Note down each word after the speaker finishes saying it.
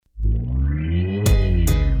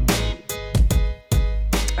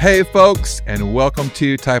Hey folks, and welcome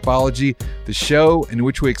to Typology, the show in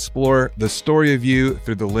which we explore the story of you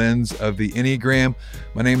through the lens of the Enneagram.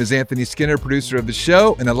 My name is Anthony Skinner, producer of the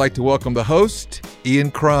show, and I'd like to welcome the host, Ian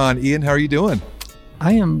Cron. Ian, how are you doing?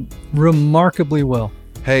 I am remarkably well.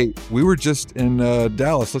 Hey, we were just in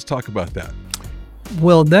Dallas. Let's talk about that.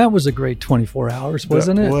 Well, that was a great 24 hours,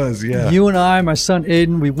 wasn't it? It was, yeah. You and I, my son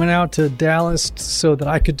Aiden, we went out to Dallas so that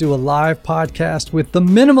I could do a live podcast with the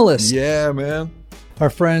Minimalists. Yeah, man. Our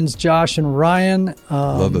friends Josh and Ryan.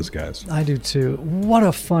 Love those guys. I do too. What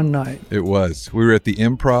a fun night. It was. We were at the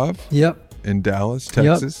Improv in Dallas,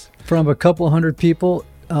 Texas. Yep. From a couple hundred people.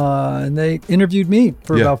 And they interviewed me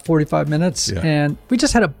for about 45 minutes. Yeah. And we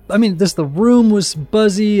just had the room was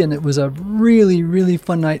buzzy and it was a really, really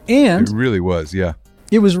fun night. And it really was, yeah.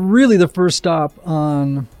 It was really the first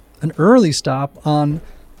an early stop on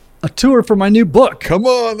a tour for my new book. Come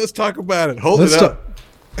on, let's talk about it. Hold it up.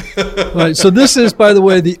 Right, so this is, by the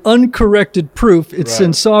way, the uncorrected proof. It's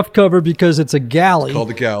in soft cover because it's a galley. It's called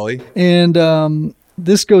a galley. And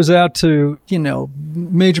this goes out to,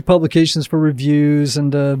 major publications for reviews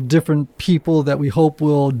and different people that we hope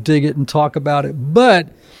will dig it and talk about it.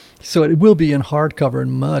 So it will be in hardcover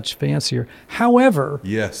and much fancier. However,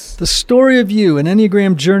 yes, the story of you, an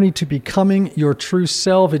Enneagram journey to becoming your true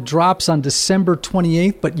self. It drops on December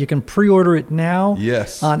 28th, but you can pre-order it now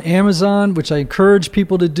on Amazon, which I encourage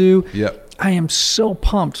people to do. Yep. I am so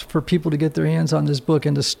pumped for people to get their hands on this book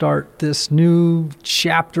and to start this new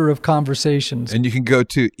chapter of conversations. And you can go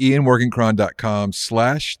to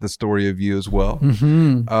ianmorgancron.com/the story of you as well.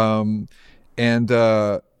 Mm-hmm.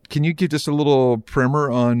 Can you give just a little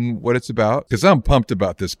primer on what it's about? Because I'm pumped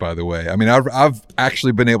about this, by the way. I mean, I've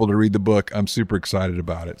actually been able to read the book. I'm super excited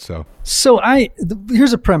about it. So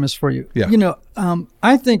here's a premise for you. Yeah.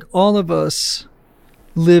 I think all of us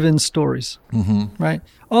live in stories, right?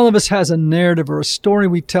 All of us has a narrative or a story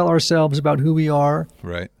we tell ourselves about who we are,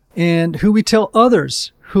 right? And who we tell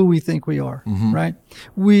others who we think we are, right?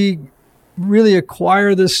 We really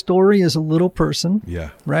acquire this story as a little person,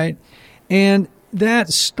 right? And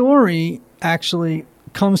that story actually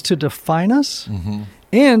comes to define us,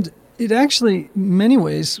 and it actually, in many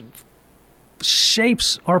ways,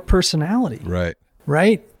 shapes our personality. Right?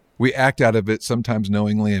 We act out of it sometimes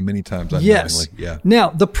knowingly and many times unknowingly. Yes. Yeah. Now,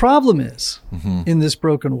 the problem is, in this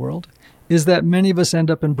broken world, is that many of us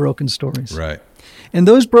end up in broken stories. Right. And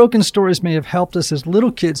those broken stories may have helped us as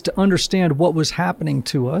little kids to understand what was happening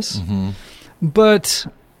to us. But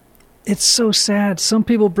it's so sad. Some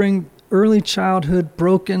people bring early childhood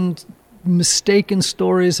broken, mistaken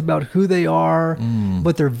stories about who they are,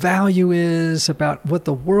 what their value is, about what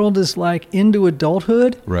the world is like into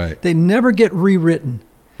adulthood. Right. They never get rewritten.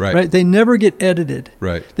 Right. They never get edited.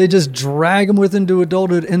 Right. They just drag them into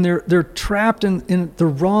adulthood, and they're trapped in the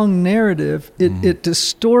wrong narrative. It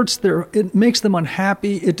distorts it makes them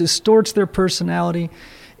unhappy. It distorts their personality.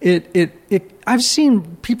 I've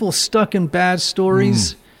seen people stuck in bad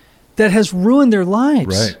stories that has ruined their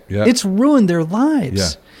lives. Right. Yeah. It's ruined their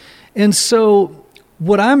lives. Yeah. And so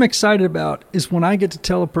what I'm excited about is when I get to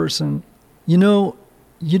tell a person, you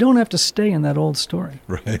don't have to stay in that old story.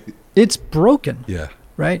 Right. It's broken. Yeah.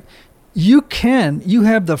 Right? You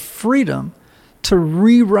have the freedom to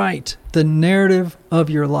rewrite the narrative of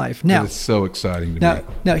your life. Now, it's so exciting to me.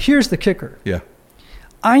 Now, here's the kicker. Yeah.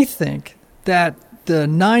 I think that the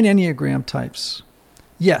 9 Enneagram types,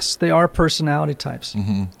 yes, they are personality types.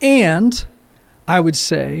 And I would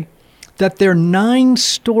say that they're 9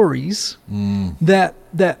 stories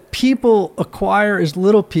that people acquire as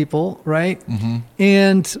little people, right?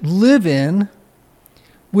 And live in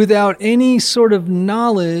without any sort of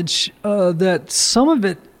knowledge that some of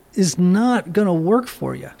it is not going to work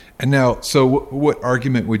for you. And now, so what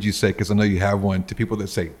argument would you say, because I know you have one, to people that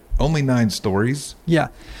say only 9 stories? Yeah.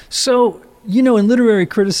 So, in literary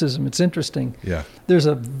criticism, it's interesting. Yeah. There's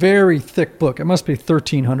a very thick book. It must be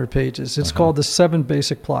 1,300 pages. It's called The 7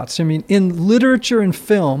 Basic Plots. I mean, in literature and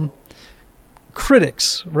film,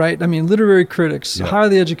 critics, right? I mean, literary critics,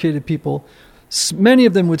 highly educated people, many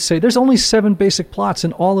of them would say there's only 7 basic plots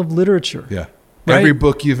in all of literature. Yeah. Right? Every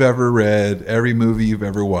book you've ever read, every movie you've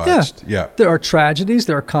ever watched. Yeah. There are tragedies,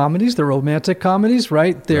 there are comedies, there are romantic comedies,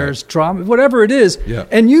 right? There's drama, whatever it is. Yeah.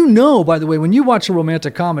 And by the way, when you watch a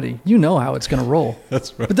romantic comedy, you know how it's going to roll.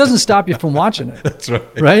 That's right. It doesn't stop you from watching it. That's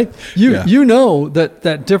right. Right? You know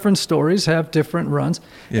that different stories have different runs.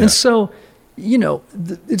 Yeah. And so,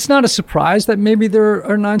 it's not a surprise that maybe there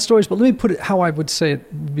are 9 stories, but let me put it how I would say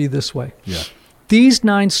it would be this way. Yeah. These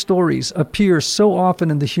 9 stories appear so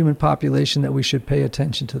often in the human population that we should pay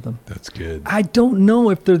attention to them. That's good. I don't know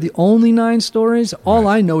if they're the only 9 stories. All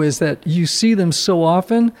I know is that you see them so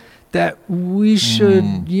often that we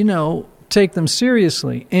should, take them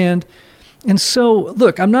seriously. And so,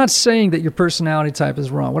 look, I'm not saying that your personality type is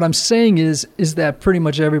wrong. What I'm saying is that pretty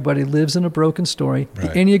much everybody lives in a broken story.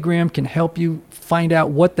 Right. The Enneagram can help you find out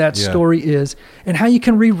what that story is and how you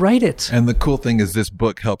can rewrite it. And the cool thing is this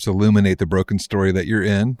book helps illuminate the broken story that you're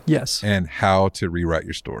in. Yes. And how to rewrite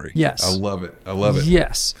your story. Yes. I love it. I love it.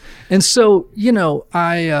 Yes. And so,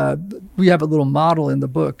 we have a little model in the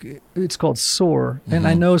book. It's called SOAR. And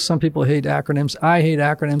I know some people hate acronyms. I hate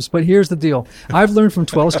acronyms. But here's the deal. I've learned from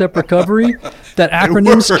 12-Step Recovery that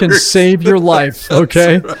acronyms can save your life,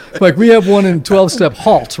 okay? Right. Like we have one in 12-Step,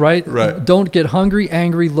 HALT, right? Right. Don't get hungry,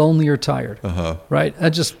 angry, lonely, or tired, right? I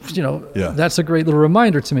just, that's a great little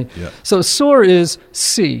reminder to me. Yeah. So SOAR is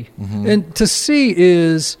C. And to C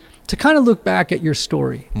is to kind of look back at your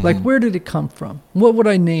story. Like, where did it come from? What would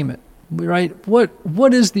I name it, right?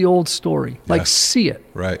 What is the old story? Like, see it.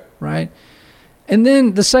 Right? And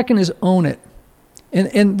then the second is own it.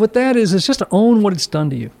 And what that is just to own what it's done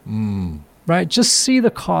to you, right? Just see the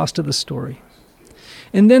cost of the story.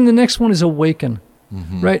 And then the next one is awaken,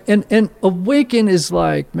 right? And awaken is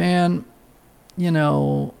like, man,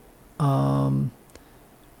 again,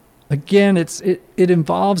 it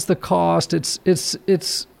involves the cost.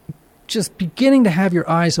 It's just beginning to have your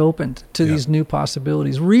eyes opened to these new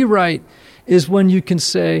possibilities. Rewrite is when you can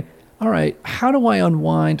say, all right, how do I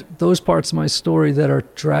unwind those parts of my story that are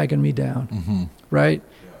dragging me down, right?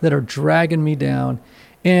 That are dragging me down.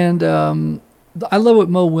 And I love what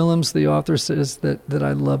Mo Willems, the author, says that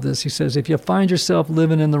I love this. He says, if you find yourself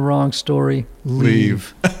living in the wrong story,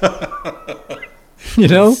 leave.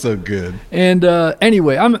 That's so good. And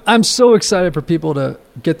anyway, I'm so excited for people to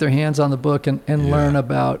get their hands on the book and learn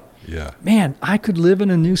about, man, I could live in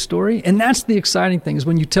a new story. And that's the exciting thing is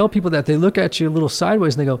when you tell people that, they look at you a little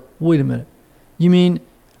sideways and they go, wait a minute, you mean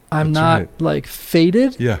I'm not like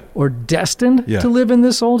fated or destined to live in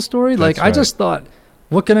this old story? Like I just thought,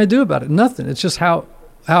 what can I do about it? Nothing. It's just how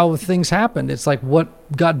things happened. It's like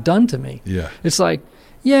what got done to me. Yeah. It's like,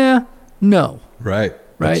 no. Right.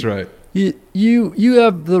 That's right. You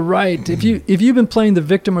have the right. If you've been playing the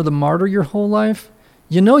victim or the martyr your whole life,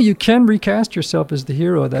 you can recast yourself as the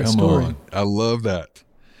hero of that story. Come on. I love that.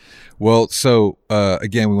 Well, so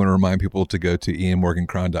again, we want to remind people to go to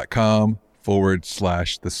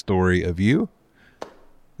ianmorgancron.com/the story of you.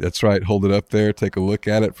 That's right. Hold it up there. Take a look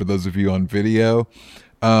at it for those of you on video.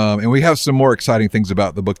 And we have some more exciting things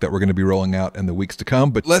about the book that we're going to be rolling out in the weeks to come.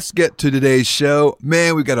 But let's get to today's show.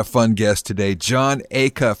 Man, we've got a fun guest today. Jon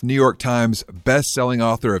Acuff, New York Times best-selling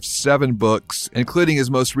author of 7 books, including his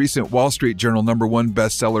most recent Wall Street Journal #1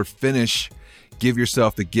 bestseller, Finish, Give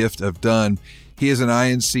Yourself the Gift of Done. He is an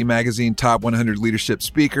INC Magazine Top 100 leadership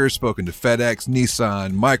speaker, spoken to FedEx,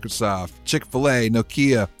 Nissan, Microsoft, Chick-fil-A,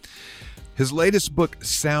 Nokia. His latest book,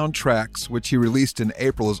 Soundtracks, which he released in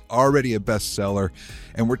April, is already a bestseller,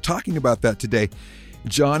 and we're talking about that today.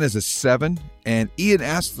 Jon is a 7, and Ian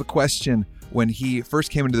asked the question when he first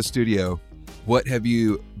came into the studio, what have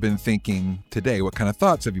you been thinking today? What kind of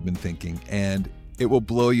thoughts have you been thinking? And it will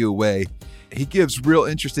blow you away. He gives real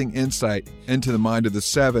interesting insight into the mind of the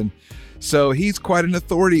 7. So he's quite an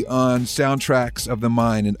authority on soundtracks of the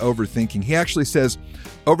mind and overthinking. He actually says,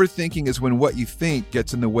 overthinking is when what you think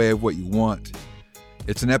gets in the way of what you want.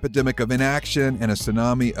 It's an epidemic of inaction and a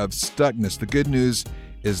tsunami of stuckness. The good news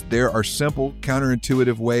is there are simple,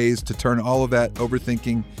 counterintuitive ways to turn all of that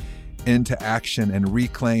overthinking into action and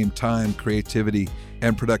reclaim time, creativity,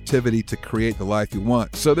 and productivity to create the life you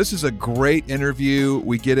want. So this is a great interview.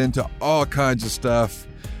 We get into all kinds of stuff.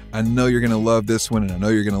 I know you're going to love this one, and I know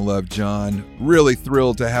you're going to love Jon. Really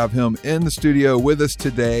thrilled to have him in the studio with us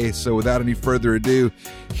today. So without any further ado,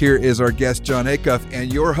 here is our guest, Jon Acuff,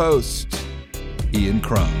 and your host, Ian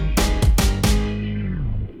Cron.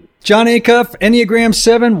 Jon Acuff, Enneagram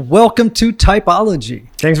 7, welcome to Typology.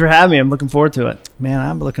 Thanks for having me. I'm looking forward to it. Man,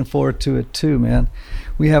 I'm looking forward to it too, man.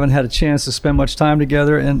 We haven't had a chance to spend much time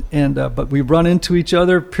together, but we run into each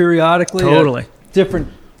other periodically. Totally. At different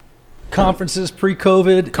conferences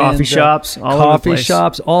pre-COVID. Coffee shops, all over the place. Coffee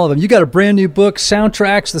shops, all of them. You got a brand new book,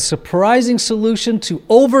 Soundtracks, The Surprising Solution to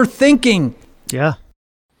Overthinking. Yeah.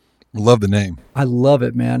 Love the name. I love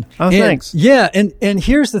it, man. Oh, thanks. Yeah, and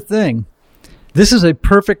here's the thing. This is a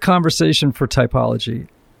perfect conversation for typology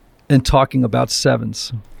and talking about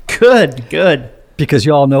 7s. Good. Because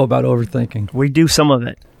you all know about overthinking. We do some of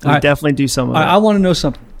it. We definitely do some of it. I want to know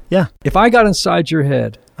something. Yeah. If I got inside your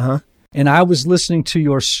head and I was listening to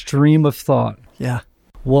your stream of thought,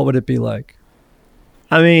 what would it be like?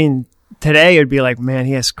 I mean, today it'd be like, man,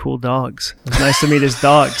 he has cool dogs. It's nice to meet his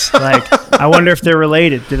dogs. Like, I wonder if they're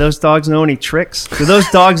related. Do those dogs know any tricks? Do those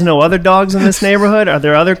dogs know other dogs in this neighborhood? Are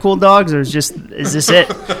there other cool dogs, or is this it?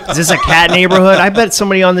 Is this a cat neighborhood? I bet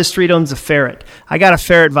somebody on this street owns a ferret. I got a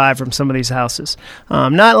ferret vibe from some of these houses.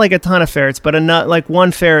 Not like a ton of ferrets, but like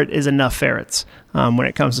one ferret is enough ferrets. When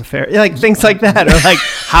it comes to ferret, like things like that, or like,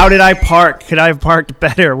 how did I park? Could I have parked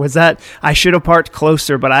better? I should have parked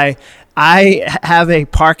closer, but I have a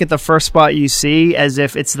park at the first spot you see as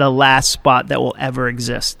if it's the last spot that will ever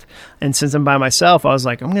exist. And since I'm by myself, I was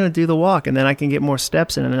like, I'm going to do the walk, and then I can get more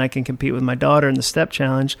steps in, and then I can compete with my daughter in the step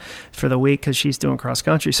challenge for the week because she's doing cross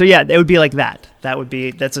country. So yeah, it would be like that.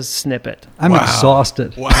 That's a snippet. I'm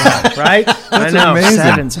exhausted. Wow. Right? I know. Amazing.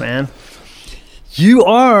 Sevens, man. You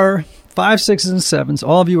are 5s, 6s, and 7s.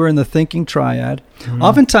 All of you are in the thinking triad. Mm-hmm.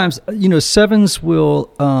 Oftentimes, 7s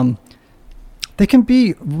will, they can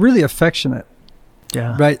be really affectionate.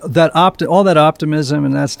 Yeah. Right. All that optimism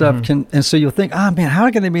and that stuff and so you'll think, man, how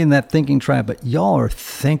can they be in that thinking triad? But y'all are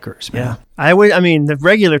thinkers, man. Yeah. The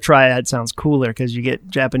regular triad sounds cooler because you get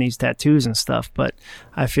Japanese tattoos and stuff, but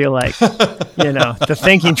I feel like, the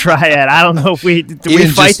thinking triad, I don't know if we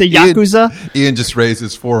fight the Yakuza? Ian just raised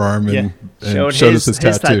his forearm and showed us his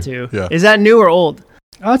tattoo. Yeah. Is that new or old?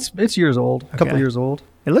 Oh, it's years old, a couple years old.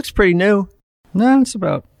 It looks pretty new. No, it's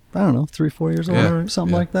about, I don't know, 3-4 years old or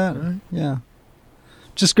something like that. Right. Yeah.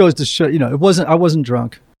 Just goes to show, I wasn't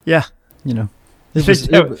drunk. Yeah.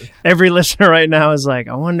 Every listener right now is like,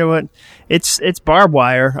 I wonder what it's barbed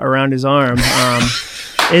wire around his arm.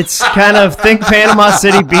 It's kind of think Panama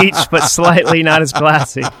City Beach, but slightly not as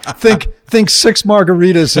classy. Think 6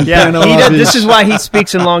 margaritas in Panama Beach. This is why he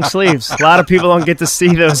speaks in long sleeves. A lot of people don't get to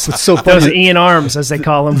see those Ian arms, as they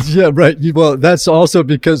call them. Yeah, right. Well, that's also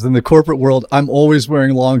because in the corporate world, I'm always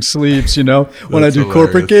wearing long sleeves, when I do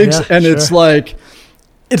corporate gigs. Yeah, and it's like,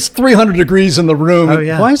 it's 300 degrees in the room. Oh,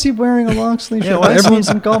 yeah. Why is he wearing a long sleeve shirt? Everyone's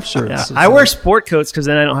in golf shirts. Yeah. I wear sport coats because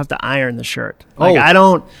then I don't have to iron the shirt.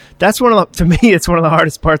 That's to me, it's one of the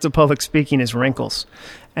hardest parts of public speaking is wrinkles.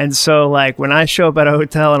 And so, like, when I show up at a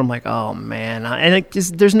hotel and I'm like, oh, man.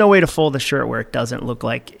 There's no way to fold the shirt where it doesn't look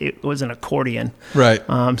like it was an accordion. Right.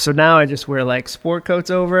 So now I just wear, like, sport coats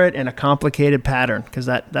over it and a complicated pattern because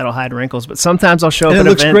that'll hide wrinkles. But sometimes I'll show up at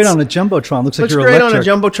events. It looks great on a Jumbotron. Looks like you're electric. Looks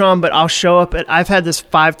great on a Jumbotron, but I'll show up I've had this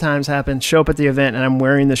 5 times happen, show up at the event, and I'm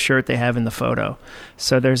wearing the shirt they have in the photo.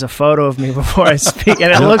 So there's a photo of me before I speak,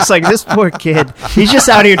 and it looks like this poor kid, he's just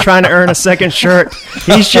out here trying to earn a second shirt.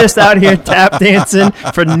 He's just out here tap dancing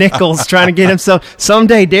for nickels, trying to get himself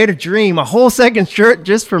someday dare to dream a whole second shirt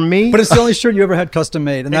just for me. But it's the only shirt you ever had custom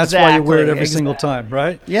made, and that's why you wear it every single time,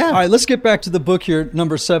 right? Yeah. All right, let's get back to the book here,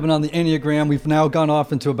 number 7 on the Enneagram. We've now gone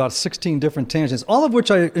off into about 16 different tangents, all of which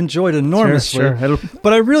I enjoyed enormously. Sure.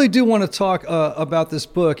 But I really do want to talk about this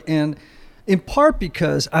book, and in part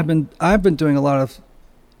because I've been doing a lot of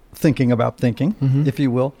thinking about thinking, if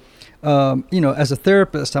you will. As a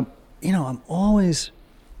therapist, I'm always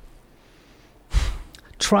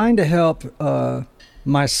trying to help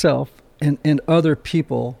myself and other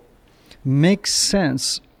people make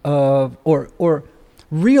sense of or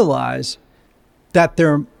realize that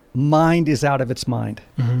their mind is out of its mind.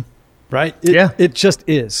 Right? It just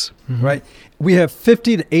is. Right? We have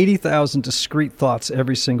 50 to 80,000 discrete thoughts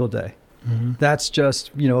every single day. That's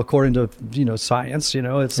just, according to, science,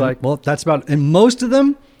 it's like, well, that's about, and most of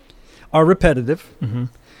them are repetitive.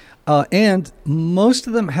 And most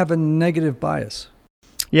of them have a negative bias.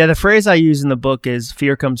 Yeah. The phrase I use in the book is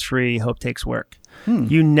fear comes free, hope takes work.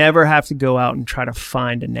 You never have to go out and try to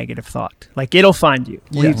find a negative thought. Like, it'll find you.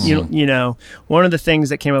 Yes. One of the things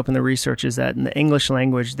that came up in the research is that in the English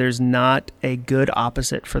language, there's not a good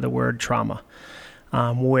opposite for the word trauma.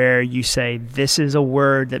 Where you say, this is a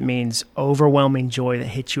word that means overwhelming joy that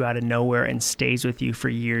hits you out of nowhere and stays with you for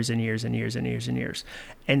years and years and years and years and years.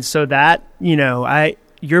 And so that,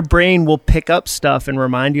 your brain will pick up stuff and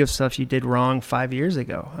remind you of stuff you did wrong 5 years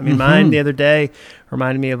ago. I mean, mine the other day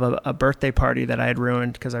reminded me of a birthday party that I had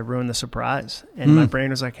ruined because I ruined the surprise. And my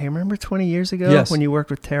brain was like, hey, remember 20 years ago when you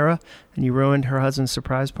worked with Tara and you ruined her husband's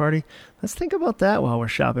surprise party? Let's think about that while we're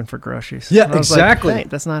shopping for groceries. Yeah, exactly. Like, hey,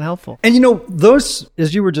 that's not helpful. And, those,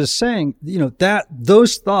 as you were just saying,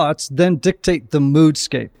 those thoughts then dictate the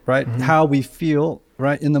moodscape, right? How we feel,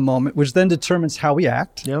 right, in the moment, which then determines how we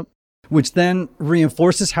act. Yep. Which then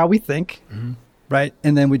reinforces how we think, right?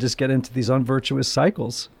 And then we just get into these unvirtuous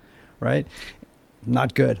cycles, right?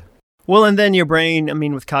 Not good. Well, and then your brain, I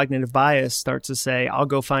mean, with cognitive bias, starts to say, I'll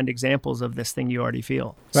go find examples of this thing you already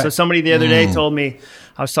feel. Right. So somebody the other day told me,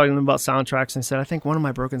 I was talking to them about soundtracks and said, I think one of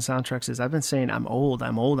my broken soundtracks is I've been saying, I'm old.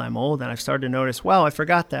 And I've started to notice, wow, I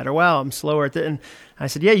forgot that. Or wow, I'm slower at that. And I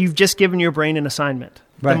said, yeah, you've just given your brain an assignment.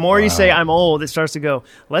 Right. The more you say I'm old, it starts to go,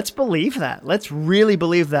 let's believe that. Let's really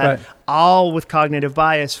believe that. Right. I'll, with cognitive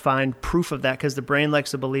bias, find proof of that because the brain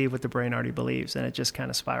likes to believe what the brain already believes, and it just kind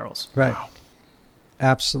of spirals. Right. Wow.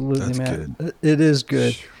 Absolutely, That's man. good. It is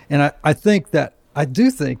good. And I do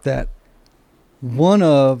think that one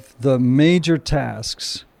of the major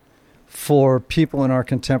tasks for people in our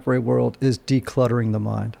contemporary world is decluttering the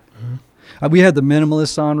mind. Mm-hmm. We had the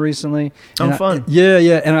minimalists on recently. Oh, fun. Yeah.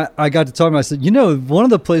 And I got to talk to them. I said, one of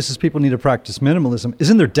the places people need to practice minimalism is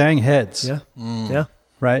in their dang heads. Yeah. Yeah.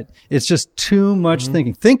 Right? It's just too much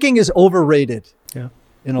thinking. Thinking is overrated. Yeah.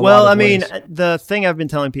 In a lot of ways. The thing I've been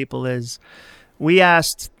telling people is we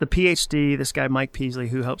asked the PhD, this guy Mike Peasley,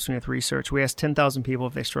 who helps me with research, we asked 10,000 people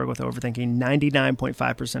if they struggle with overthinking.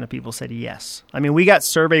 99.5% of people said yes. I mean, we got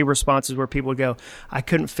survey responses where people would go, I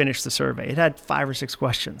couldn't finish the survey. It had 5 or 6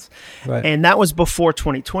 questions. Right. And that was before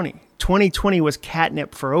 2020. 2020 was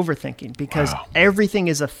catnip for overthinking because everything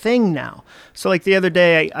is a thing now. So like the other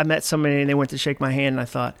day, I met somebody and they went to shake my hand and I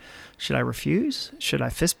thought, should I refuse? Should I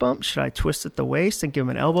fist bump? Should I twist at the waist and give them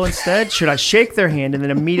an elbow instead? Should I shake their hand and then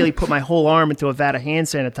immediately put my whole arm into a vat of hand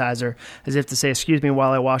sanitizer as if to say, excuse me, while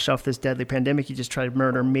I wash off this deadly pandemic you just tried to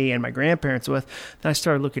murder me and my grandparents with? Then I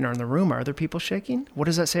started looking around the room. Are other people shaking? What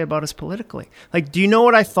does that say about us politically? Like, do you know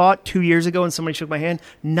what I thought 2 years ago when somebody shook my hand?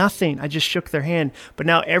 Nothing. I just shook their hand. But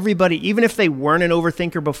now everybody, even if they weren't an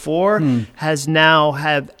overthinker before, has now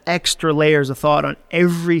had extra layers of thought on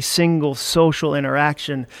every single social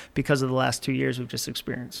interaction because of the last 2 years we've just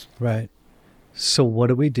experienced. Right. So what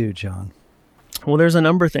do we do, John? Well, there's a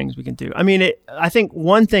number of things we can do. I mean, I think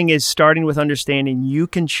one thing is starting with understanding you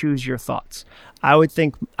can choose your thoughts. I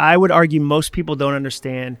would argue most people don't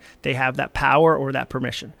understand they have that power or that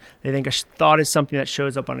permission. They think a thought is something that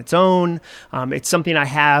shows up on its own. It's something I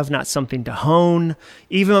have, not something to hone.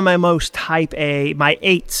 Even my most type A, my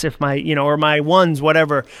 8s, or my 1s,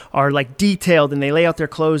 whatever, are like detailed and they lay out their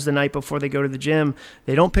clothes the night before they go to the gym.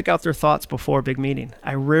 They don't pick out their thoughts before a big meeting.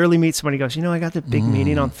 I rarely meet somebody who goes, I got the big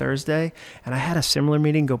meeting on Thursday and I had a similar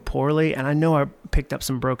meeting go poorly and I know I picked up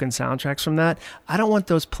some broken soundtracks from that. I don't want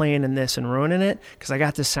those playing in this and ruining it because I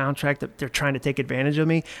got this soundtrack that they're trying to take advantage of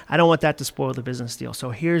me. I don't want that to spoil the business deal. So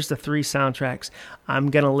here's the 3 soundtracks I'm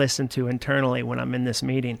going to listen to internally when I'm in this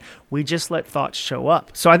meeting. We just let thoughts show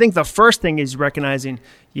up. So I think the first thing is recognizing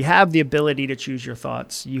you have the ability to choose your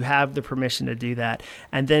thoughts. You have the permission to do that.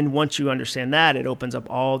 And then once you understand that, it opens up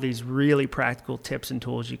all these really practical tips and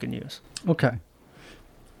tools you can use. Okay.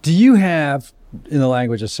 Do you have, in the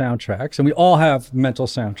language of soundtracks, and we all have mental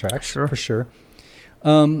soundtracks, sure, for sure,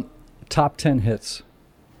 top 10 hits?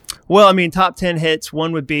 Well, I mean, top 10 hits,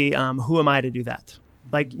 one would be, who am I to do that?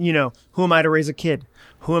 Like, who am I to raise a kid?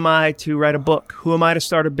 Who am I to write a book? Who am I to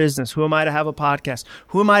start a business? Who am I to have a podcast?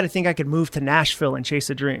 Who am I to think I could move to Nashville and chase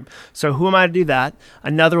a dream? So who am I to do that?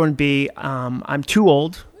 Another one would be, I'm too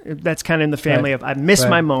old. That's kind of in the family of I missed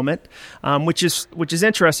my moment, which is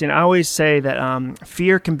interesting. I always say that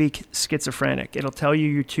fear can be schizophrenic. It'll tell you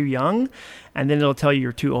you're too young, and then it'll tell you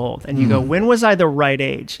you're too old. And you go, when was I the right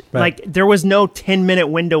age? Right. Like there was no 10-minute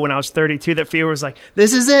window when I was 32 that fear was like,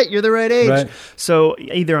 this is it, you're the right age. Right. So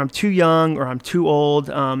either I'm too young or I'm too old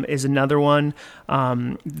is another one.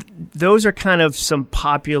 Those are kind of some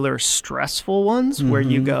popular stressful ones where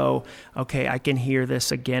you go, okay, I can hear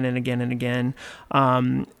this again and again and again.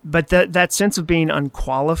 But that sense of being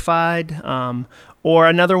unqualified, or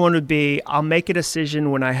another one would be, I'll make a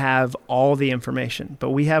decision when I have all the information,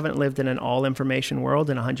 but we haven't lived in an all information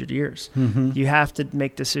world in 100 years. You have to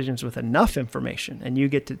make decisions with enough information and you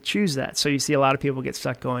get to choose that. So you see a lot of people get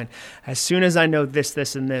stuck going, as soon as I know this,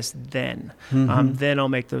 this, and this, then I'll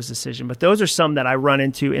make those decisions. But those are some that I run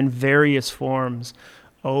into in various forms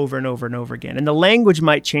over and over and over again. And the language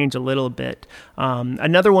might change a little bit.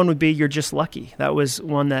 Another one would be, you're just lucky. That was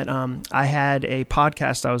one that I had a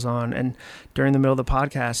podcast I was on, and during the middle of the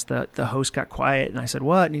podcast, the host got quiet, and I said,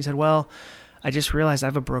 what? And he said, well, I just realized I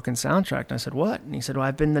have a broken soundtrack. And I said, what? And he said, well,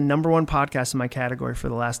 I've been the #1 podcast in my category for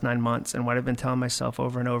the last 9 months. And what I've been telling myself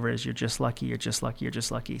over and over is, you're just lucky, you're just lucky, you're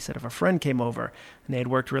just lucky. He said, if a friend came over and they had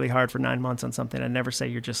worked really hard for 9 months on something, I'd never say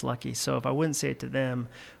you're just lucky. So if I wouldn't say it to them,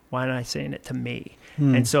 why am I saying it to me?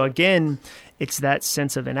 And so again, it's that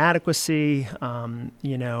sense of inadequacy.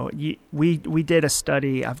 We did a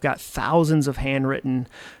study. I've got thousands of handwritten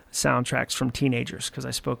soundtracks from teenagers because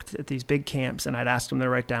I spoke at these big camps and I'd ask them to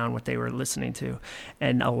write down what they were listening to.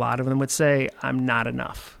 And a lot of them would say, I'm not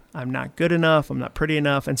enough. I'm not good enough. I'm not pretty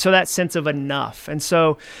enough. And so that sense of enough. And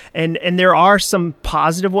so, and there are some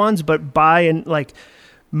positive ones, but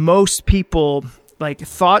most people, like,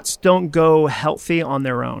 thoughts don't go healthy on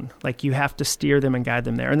their own. Like, you have to steer them and guide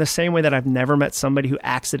them there. In the same way that I've never met somebody who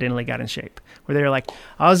accidentally got in shape, where they're like,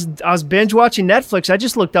 I was binge watching Netflix. I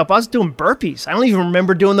just looked up. I was doing burpees. I don't even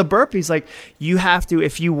remember doing the burpees. Like, you have to,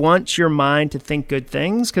 if you want your mind to think good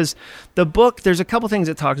things, because the book, there's a couple things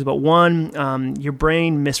it talks about. One, your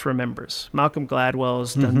brain misremembers. Malcolm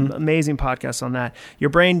Gladwell's done amazing podcasts on that.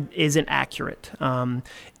 Your brain isn't accurate.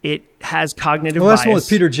 It has cognitive bias. That's one with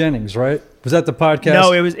Peter Jennings, right? Was that the podcast?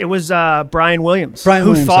 No, it was Brian Williams, Brian who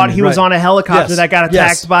Williams, thought he was on a helicopter that got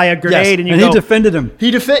attacked by a grenade, and he defended him. And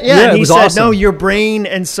he said, awesome. No, your brain.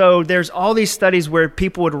 And so there's all these studies where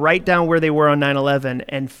people would write down where they were on 9/11,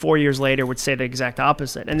 and 4 years later would say the exact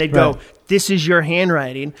opposite, and they'd go, "This is your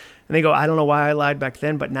handwriting." And they go, I don't know why I lied back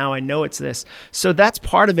then, but now I know it's this. So that's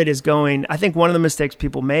part of it is going, I think one of the mistakes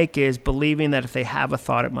people make is believing that if they have a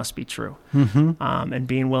thought, it must be true. And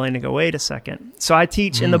being willing to go, wait a second. So I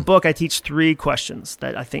teach, in the book, I teach 3 questions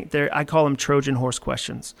that I think I call them Trojan horse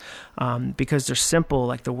questions, because they're simple,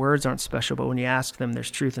 like the words aren't special, but when you ask them, there's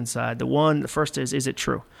truth inside. The first is it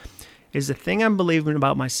true? Is the thing I'm believing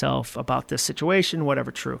about myself, about this situation,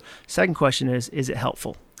 whatever, true? Second question is it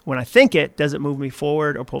helpful? When I think it, does it move me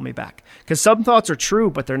forward or pull me back? Because some thoughts are true,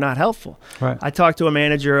 but they're not helpful. Right. I talked to a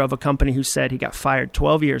manager of a company who said he got fired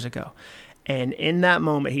 12 years ago. And in that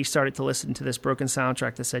moment, he started to listen to this broken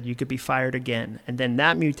soundtrack that said, you could be fired again. And then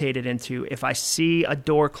that mutated into, if I see a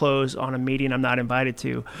door close on a meeting I'm not invited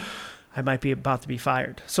to, I might be about to be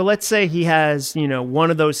fired. So let's say he has, one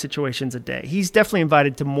of those situations a day. He's definitely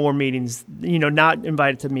invited to more meetings, not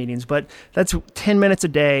invited to meetings, but that's 10 minutes a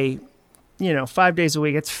day, 5 days a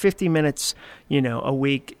week. That's 50 minutes, a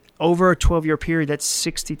week. Over a 12-year period, that's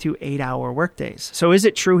 62 8-hour work days. So is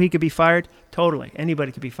it true he could be fired? Totally.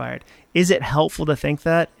 Anybody could be fired. Is it helpful to think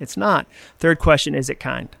that? It's not. Third question, is it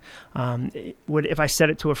kind? If I said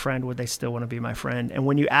it to a friend, would they still want to be my friend? And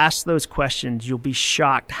when you ask those questions, you'll be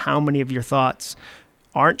shocked how many of your thoughts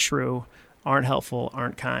aren't true, aren't helpful,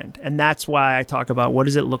 aren't kind. And that's why I talk about what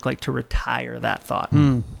does it look like to retire that thought.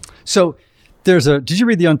 So did you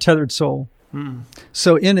read The Untethered Soul?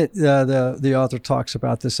 So in it, the author talks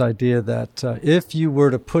about this idea that if you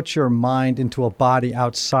were to put your mind into a body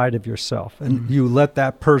outside of yourself and you let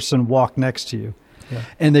that person walk next to you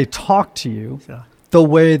and they talk to you the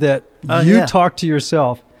way that you talk to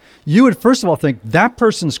yourself, you would first of all think that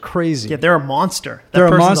person's crazy. Yeah, they're a monster. They're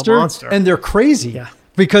a monster and they're crazy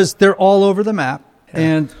because they're all over the map.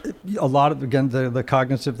 And a lot of, again,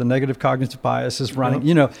 the negative cognitive bias is running,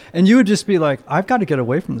 and you would just be like, I've got to get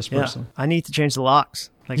away from this person. I need to change the locks.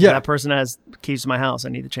 If that person has keys to my house, I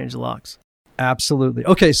need to change the locks. Absolutely.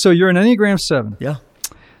 Okay, so you're an Enneagram 7. Yeah.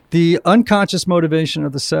 The unconscious motivation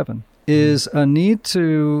of the 7 is a need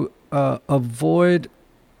to avoid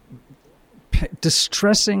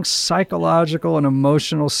distressing psychological and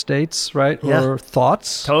emotional states, right? Yeah. Or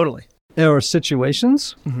thoughts. Totally. Or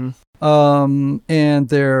situations. And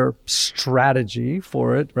their strategy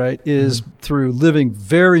for it, right, is through living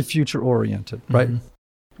very future-oriented, right?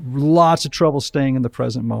 Lots of trouble staying in the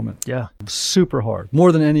present moment. Yeah. Super hard,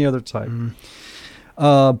 more than any other type.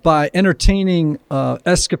 By entertaining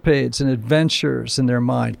escapades and adventures in their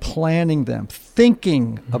mind, planning them,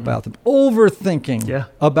 thinking about them, overthinking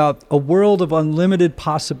about a world of unlimited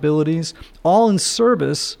possibilities, all in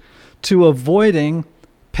service to avoiding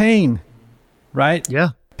pain, right? Yeah.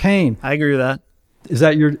 Pain. I agree with that.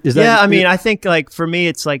 I think for me,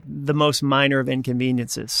 it's like the most minor of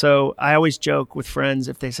inconveniences. So I always joke with friends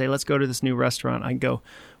if they say, let's go to this new restaurant, I go,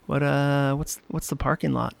 what's the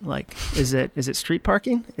parking lot like? Is it street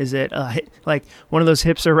parking? Is it like one of those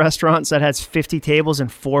hipster restaurants that has 50 tables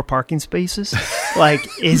and 4 parking spaces? Like,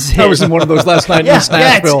 is it? I was in one of those last night in East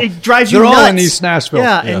Nashville. It drives you nuts. They're all in East Nashville.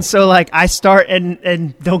 Yeah, and so I start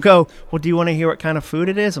and they'll go, well, do you want to hear what kind of food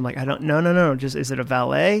it is? I'm like, I don't. No. Just, is it a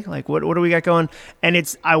valet? Like, what do we got going?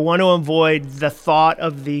 And I want to avoid the thought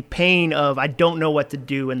of the pain of I don't know what to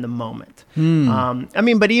do in the moment.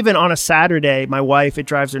 But even on a Saturday, my wife, it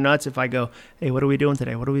drives her nuts if I go, hey, what are we doing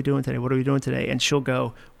today? What are we doing today? What are we doing today? And she'll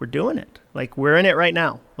go, we're doing it. Like, we're in it right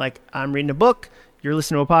now. Like, I'm reading a book, you're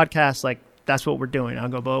listening to a podcast, like, that's what we're doing. I'll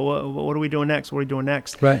go, but what are we doing next? What are we doing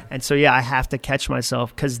next? Right. And so, I have to catch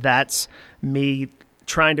myself because that's me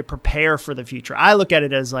trying to prepare for the future. I look at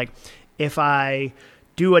it as like, if I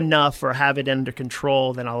do enough or have it under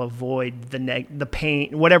control, then I'll avoid the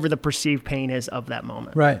pain, whatever the perceived pain is of that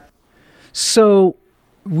moment. Right. So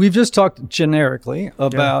we've just talked generically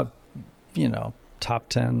about, top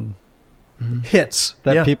 10 hits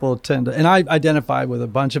that people tend to, and I identify with a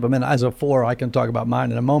bunch of them, and as a 4, I can talk about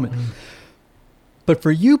mine in a moment. But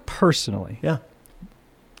for you personally,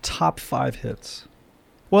 top 5 hits.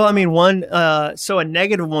 Well, I mean, one, so a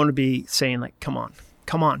negative one would be saying like, come on.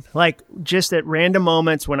 Like just at random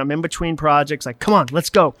moments when I'm in between projects, like, come on, let's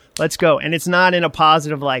go. And it's not in a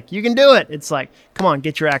positive, like, you can do it. It's like, come on,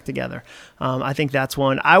 get your act together. I think that's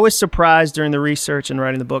one. I was surprised during the research and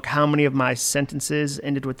writing the book how many of my sentences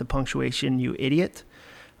ended with the punctuation, you idiot.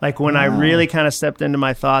 Like when I really kind of stepped into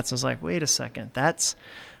my thoughts, I was like, wait a second, that's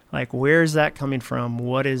like, where's that coming from?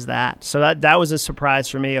 What is that? So that was a surprise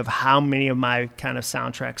for me of how many of my kind of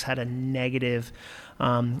soundtracks had a negative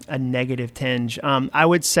tinge. I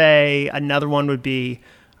would say another one would be,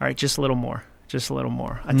 all right, just a little more.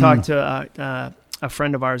 I talked to a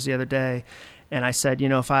friend of ours the other day, and I said,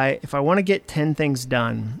 if I want to get 10 things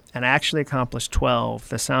done and I actually accomplish 12,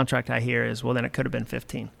 the soundtrack I hear is, well, then it could have been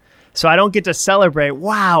 15. So I don't get to celebrate,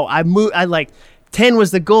 wow, I 10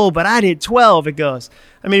 was the goal, but I did 12. It goes,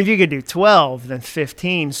 I mean, if you could do 12, then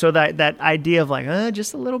 15. So that idea of like,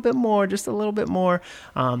 just a little bit more.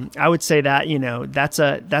 I would say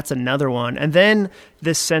that, that's another one. And then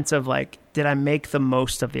this sense of like, did I make the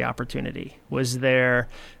most of the opportunity? Was there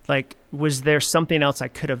something else I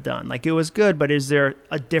could have done? Like it was good, but is there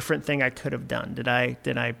a different thing I could have done? Did I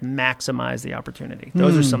maximize the opportunity?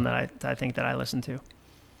 Those are some that I think that I listen to.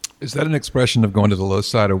 Is that an expression of going to the low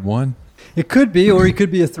side of 1? It could be, or he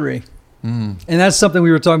could be a 3. And that's something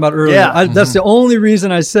we were talking about earlier. Yeah. That's the only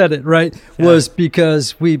reason I said it, right? Was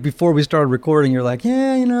because before we started recording, you're like,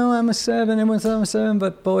 I'm a 7. Everyone's I'm a 7,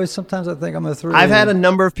 but boy, sometimes I think I'm a 3. I've had a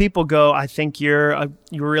number of people go, I think you're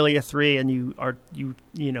really a 3, and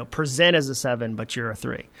you present as a 7, but you're a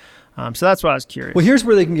 3. So that's why I was curious. Well, here's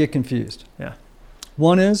where they can get confused. Yeah.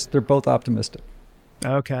 One is they're both optimistic.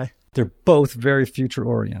 Okay. They're both very future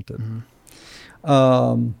oriented.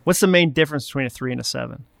 What's the main difference between a 3 and a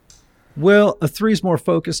 7? Well, a 3 is more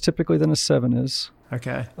focused typically than a 7 is.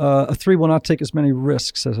 Okay. A 3 will not take as many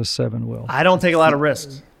risks as a 7 will. I don't take a lot of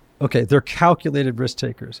risks. Okay, they're calculated risk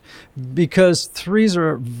takers because 3s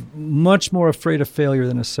are much more afraid of failure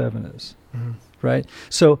than a 7 is, right?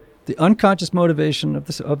 So the unconscious motivation of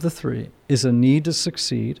the 3 is a need to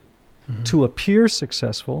succeed, to appear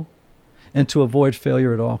successful, and to avoid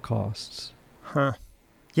failure at all costs. Huh.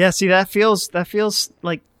 Yeah, see, that feels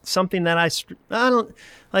like something that I don't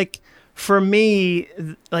like. For me,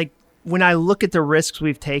 like when I look at the risks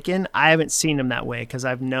we've taken, I haven't seen them that way because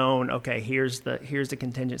I've known, okay, here's the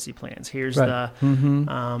contingency plans. Here's and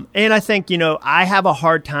I think, I have a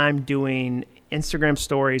hard time doing Instagram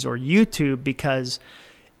stories or YouTube because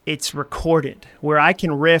it's recorded where I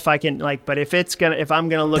can riff, but if I'm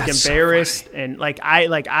going to look embarrassed and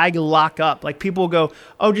I lock up, like people go,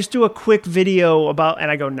 oh, just do a quick video about,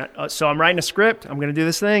 and I go, no, so I'm writing a script. I'm going to do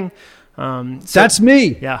this thing. That's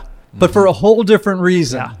me. Yeah. But for a whole different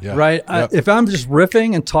reason, right? Yep. If I'm just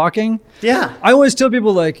riffing and talking, I always tell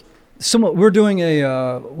people like, we're doing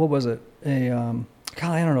what was it? I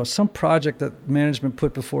don't know, some project that management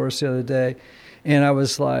put before us the other day. And I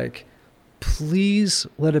was like, please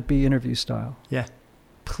let it be interview style. Yeah.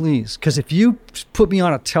 Please. Because if you put me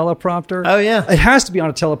on a teleprompter, it has to be on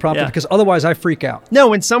a teleprompter because otherwise I freak out. No,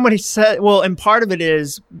 when somebody said, and part of it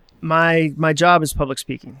is my job is public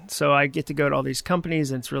speaking. So I get to go to all these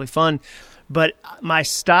companies and it's really fun. But my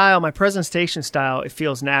presentation style, it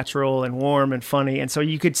feels natural and warm and funny. And so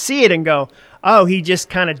you could see it and go, oh, he just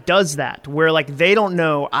kind of does that. Where like they don't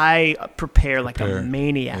know I prepare like a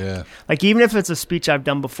maniac. Yeah. Like even if it's a speech I've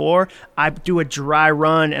done before, I do a dry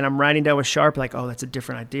run and I'm writing down with Sharp like, oh, that's a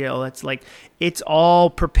different idea. That's like, it's all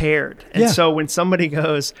prepared. And so when somebody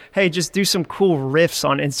goes, hey, just do some cool riffs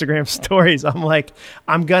on Instagram stories, I'm like,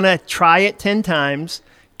 I'm going to try it 10 times.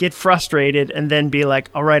 Get frustrated and then be like,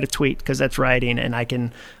 I'll write a tweet because that's writing and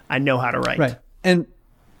I know how to write. Right. And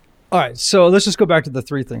all right, so let's just go back to the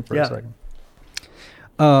 3 thing for a second.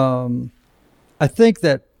 I think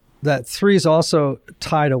that 3s also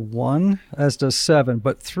tie to 1, as does 7,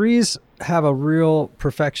 but 3s have a real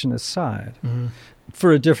perfectionist side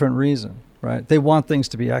for a different reason, right? They want things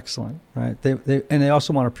to be excellent, right? They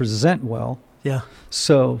also want to present well. Yeah.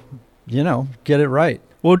 So, get it right.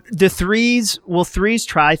 Will 3s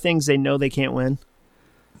try things they know they can't win?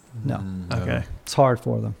 No. Okay. It's hard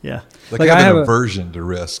for them. Yeah. Like I have an aversion to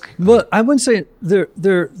risk. Well, I wouldn't say they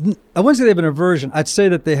have an aversion. I'd say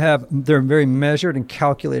that they're very measured and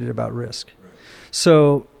calculated about risk. Right.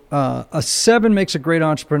 So a 7 makes a great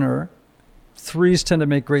entrepreneur. 3s tend to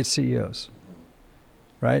make great CEOs.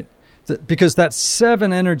 Right? Because that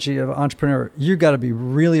 7 energy of entrepreneur, you got to be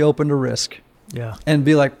really open to risk. Yeah. And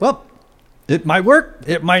be like, well, It might work,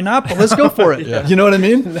 it might not, but let's go for it. Yeah. You know what I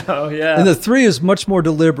mean? Oh, yeah. And the 3 is much more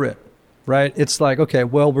deliberate, right? It's like, okay,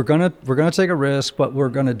 well, we're gonna take a risk, but we're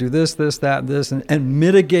gonna do this, that, this, and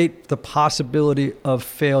mitigate the possibility of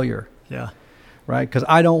failure. Yeah. Right? Because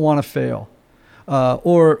I don't want to fail.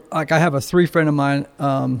 Or like I have a 3 friend of mine.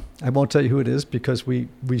 I won't tell you who it is because we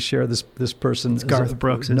share this person. It's Garth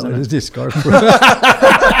Brooks, isn't it? It's Garth Brooks.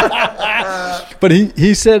 But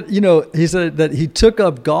he said that he took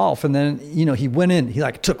up golf and then, he went in, he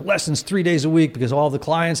like took lessons 3 days a week because all the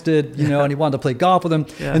clients did, and he wanted to play golf with them.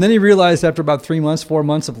 Yeah. And then he realized after about 4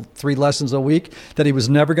 months of 3 lessons a week that he was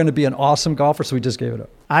never going to be an awesome golfer. So he just gave it up.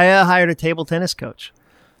 I hired a table tennis coach.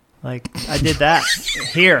 Like, I did that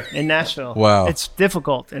here in Nashville. Wow. It's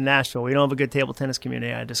difficult in Nashville. We don't have a good table tennis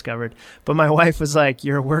community, I discovered. But my wife was like,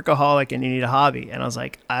 you're a workaholic and you need a hobby. And I was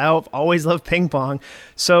like, I've always loved ping pong.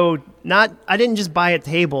 So I didn't just buy a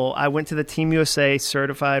table. I went to the Team USA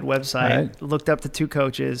certified website, looked up the 2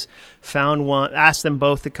 coaches, found one, asked them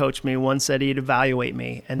both to coach me. One said he'd evaluate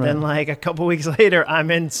me. And then like a couple weeks later,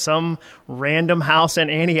 I'm in some random house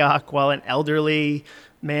in Antioch while an elderly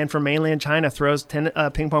man from mainland China throws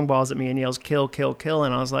ping pong balls at me and yells, kill, kill, kill.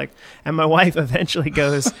 And I was like, and my wife eventually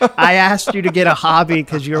goes, I asked you to get a hobby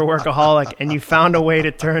because you're a workaholic and you found a way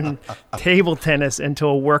to turn table tennis into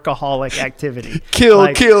a workaholic activity. Kill.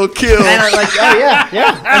 And I'm like, oh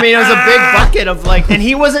yeah. I mean, it was a big bucket of like, and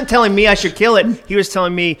he wasn't telling me I should kill it. He was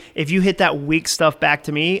telling me if you hit that weak stuff back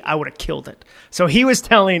to me, I would have killed it. So he was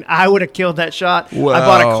telling I would have killed that shot. Wow. I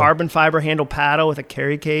bought a carbon fiber handle paddle with a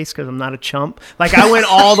carry case because I'm not a chump. Like I went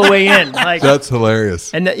all the way in. Like that's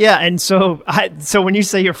hilarious. And and so when you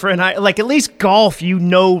say your friend, like at least golf,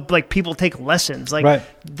 like people take lessons. Like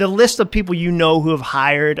the list of people who have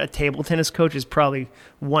hired a table tennis coach is probably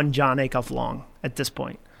one John Acuff long at this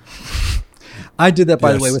point. I did that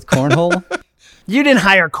by the way with cornhole. You didn't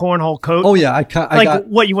hire a cornhole coach. Oh yeah, I got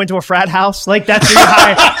what? You went to a frat house? Like that's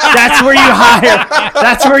where you hire.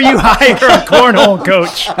 That's where you hire a cornhole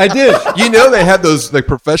coach. I did. They have those like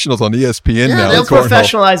professionals on ESPN now. They'll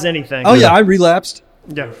professionalize anything. Oh yeah, I relapsed.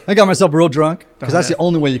 Yeah, I got myself real drunk because that's the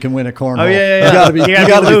only way you can win a cornhole. Oh yeah. You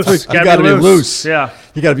gotta be loose. You gotta be loose. Yeah,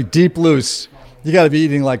 you gotta be deep loose. You got to be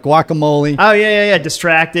eating like guacamole. Oh, yeah.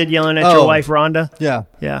 Distracted, yelling at your wife, Rhonda.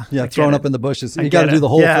 Yeah. Thrown up in the bushes. You got to do the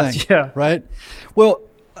whole thing. Yeah. Right? Well,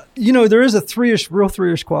 there is a real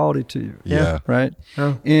 3-ish quality to you. Yeah. Right?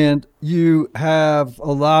 Oh. And you have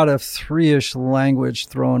a lot of 3-ish language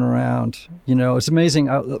thrown around. It's amazing.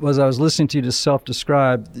 As I was listening to you just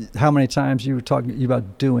self-describe how many times you were talking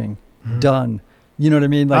about doing, done. You know what I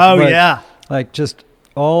mean? Like, like just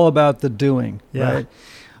all about the doing. Yeah. Right?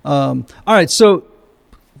 All right, so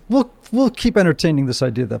we'll keep entertaining this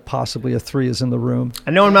idea that possibly a 3 is in the room. I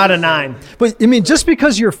know I'm not a 9. But I mean, just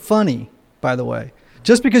because you're funny, by the way,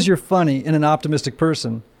 just because you're funny and an optimistic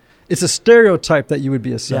person, it's a stereotype that you would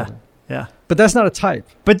be a 7. Yeah. But that's not a type.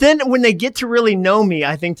 But then when they get to really know me,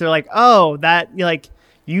 I think they're like, oh, that like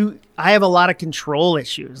I have a lot of control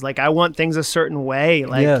issues. Like I want things a certain way.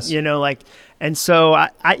 Like and so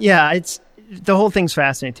it's. The whole thing's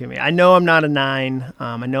fascinating to me. I know I'm not a 9.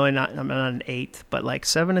 I know I'm not an 8, but like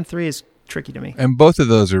 7 and 3 is tricky to me. And both of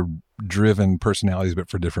those are driven personalities, but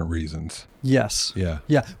for different reasons. Yes. Yeah.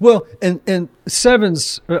 Well, and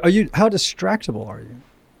 7s, how distractible are you?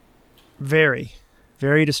 Very,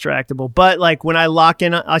 very distractible. But like when I lock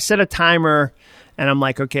in, I set a timer and I'm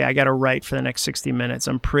like, okay, I got to write for the next 60 minutes.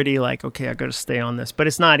 I'm pretty like, okay, I got to stay on this, but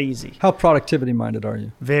it's not easy. How productivity minded are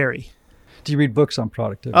you? Very. Do you read books on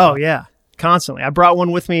productivity? Oh yeah. Constantly. I brought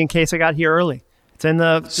one with me in case I got here early. It's in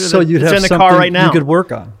the you'd have in the car right now. You could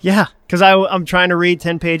work on. Yeah, because I'm trying to read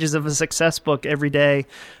 10 pages of a success book every day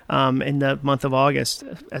in the month of August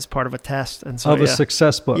as part of a test. And so a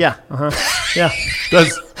success book. Yeah. Yeah.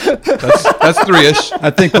 That's 3-ish. I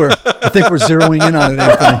think we're zeroing in on it,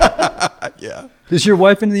 Anthony. Yeah. Is your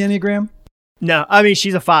wife into the Enneagram? No, I mean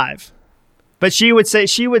she's a 5, but she would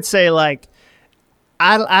say like.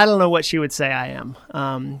 I don't know what she would say I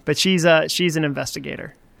am, but she's an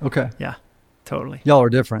investigator. Okay. Yeah, totally. Y'all are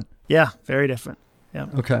different. Yeah, very different. Yeah.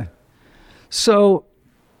 Okay. So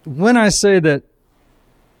when I say that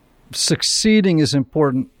succeeding is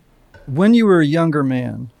important, when you were a younger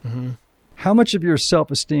man, how much of your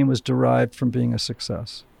self-esteem was derived from being a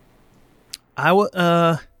success?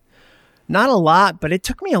 Not a lot, but it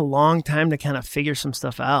took me a long time to kind of figure some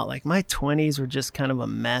stuff out. Like my 20s were just kind of a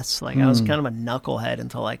mess. Like I was kind of a knucklehead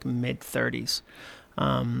until like mid 30s.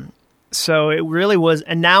 So it really was.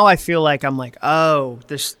 And now I feel like I'm like, oh,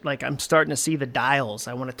 there's like, I'm starting to see the dials.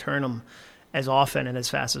 I want to turn them as often and as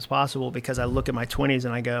fast as possible because I look at my 20s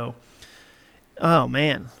and I go, oh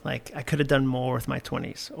man, like I could have done more with my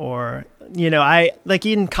 20s. Or, I like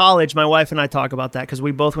in college, my wife and I talk about that because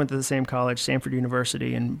we both went to the same college, Stanford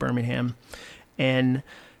University in Birmingham. And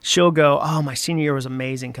she'll go, oh, my senior year was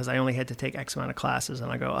amazing because I only had to take X amount of classes.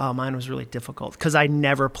 And I go, oh, mine was really difficult because I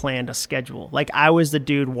never planned a schedule. Like I was the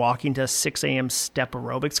dude walking to a 6 a.m. step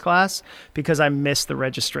aerobics class because I missed the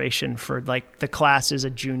registration for like the classes a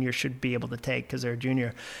junior should be able to take because they're a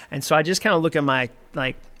junior. And so I just kind of look at my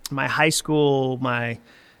high school,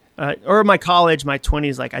 or my college, my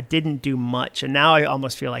 20s, like I didn't do much. And now I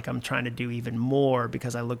almost feel like I'm trying to do even more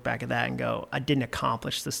because I look back at that and go, I didn't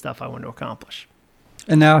accomplish the stuff I wanted to accomplish.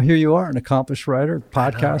 And now here you are, an accomplished writer,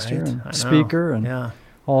 podcaster, and speaker, and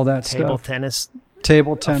all that stuff.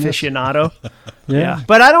 Table tennis aficionado. Yeah.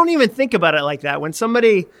 But I don't even think about it like that. When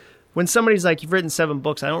somebody's like, you've written 7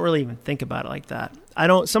 books, I don't really even think about it like that.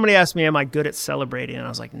 Somebody asked me, am I good at celebrating? And I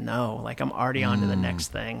was like, no, like I'm already on to the next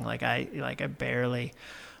thing. Like I barely.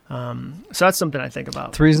 So that's something I think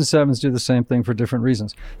about. 3s and 7s do the same thing for different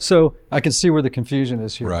reasons. So I can see where the confusion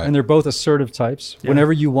is here. Right. And they're both assertive types. Yeah.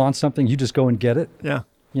 Whenever you want something, you just go and get it. Yeah.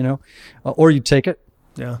 Or you take it.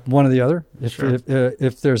 Yeah. One or the other.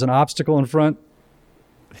 If there's an obstacle in front,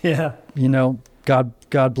 yeah. God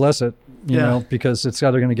bless it. You know, because it's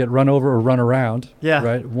either going to get run over or run around. Yeah.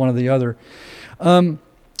 Right. One or the other.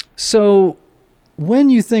 So when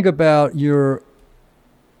you think about your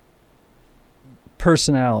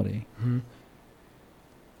personality,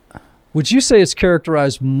 would you say it's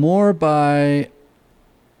characterized more by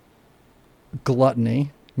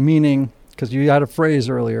gluttony, meaning, because you had a phrase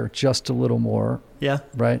earlier, just a little more,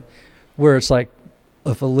 right? Where it's like,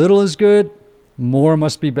 if a little is good, more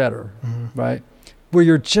must be better, right? Where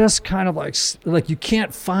you're just kind of like you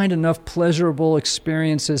can't find enough pleasurable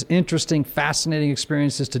experiences, interesting, fascinating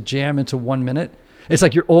experiences to jam into 1 minute. It's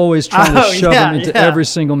like you're always trying to shove them into every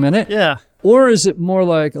single minute. Yeah. Or is it more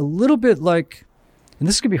like a little bit like, and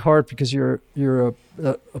this could be hard because you're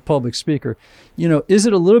a public speaker, is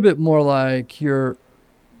it a little bit more like your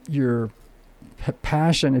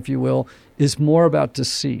passion, if you will, is more about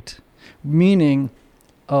deceit, meaning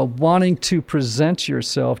wanting to present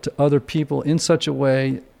yourself to other people in such a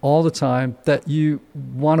way all the time that you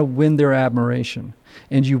want to win their admiration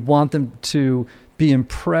and you want them to be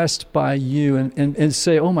impressed by you and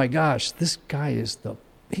say, oh my gosh, this guy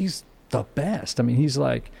he's the best. I mean, he's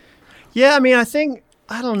like... Yeah, I mean,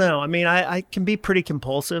 I don't know. I mean, I can be pretty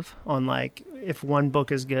compulsive on like, if one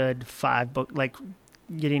book is good, 5 book, like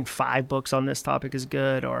getting 5 books on this topic is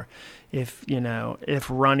good, or if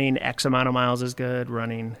running X amount of miles is good,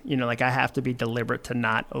 like I have to be deliberate to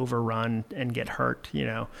not overrun and get hurt,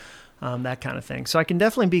 that kind of thing. So I can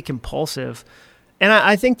definitely be compulsive. And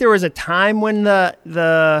I think there was a time when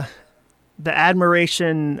the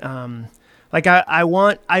admiration,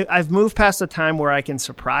 I've moved past the time where I can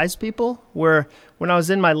surprise people, where when I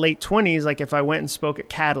was in my late 20s, like if I went and spoke at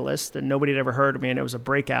Catalyst and nobody had ever heard of me and it was a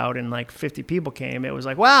breakout and like 50 people came, it was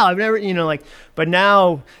like, wow, I've never, but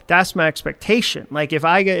now that's my expectation. Like if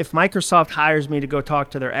Microsoft hires me to go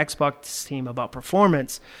talk to their Xbox team about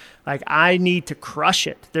performance, like I need to crush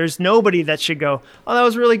it. There's nobody that should go, oh, that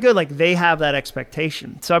was really good. Like they have that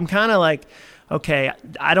expectation. So I'm kind of like, okay,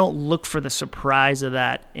 I don't look for the surprise of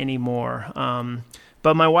that anymore.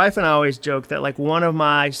 But my wife and I always joke that like one of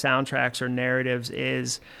my soundtracks or narratives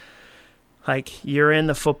is like you're in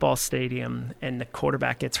the football stadium and the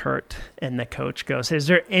quarterback ggets hurt and the coach goes, is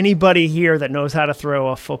there anybody here that knows how to throw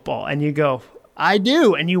a football? And you go, I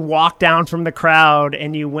do. And you walk down from the crowd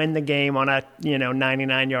and you win the game on a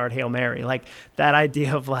 99-yard Hail Mary. Like that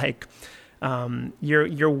idea of like,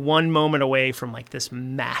 you're one moment away from like this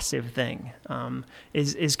massive thing,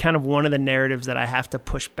 is kind of one of the narratives that I have to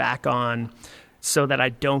push back on so that I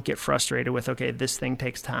don't get frustrated with, okay, this thing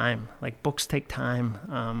takes time. Like books take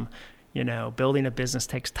time. Building a business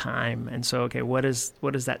takes time. And so, okay, what does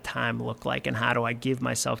that time look like? And how do I give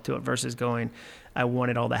myself to it versus going, I want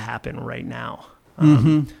it all to happen right now.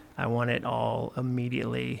 I want it all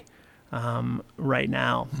immediately, right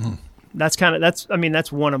now. That's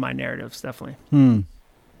one of my narratives, definitely.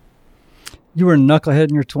 You were a knucklehead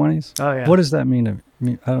in your 20s? Oh, yeah. What does that mean to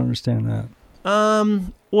me? I don't understand that.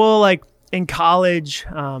 Well, like in college,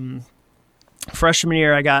 freshman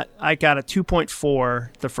year, I got a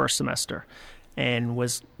 2.4 the first semester and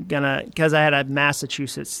was because I had a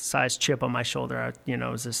Massachusetts-sized chip on my shoulder. I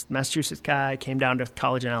was this Massachusetts guy, came down to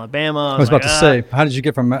college in Alabama. I was about to say, how did you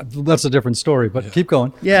get from that's a different story, but keep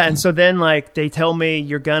going. Yeah, and so then like they tell me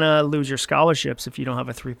you're going to lose your scholarships if you don't have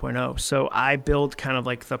a 3.0. So I build kind of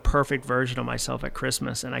like the perfect version of myself at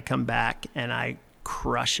Christmas, and I come back and I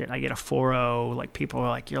crush it. I get a 4.0. Like people are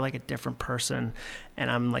like, you're like a different person,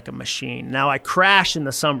 and I'm like a machine. Now I crash in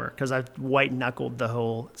the summer because I've white knuckled the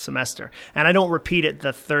whole semester, and I don't repeat it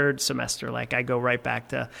the third semester. Like I go right back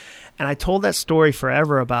to, and I told that story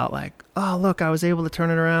forever about like, oh look, I was able to turn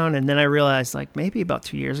it around, and then I realized like maybe about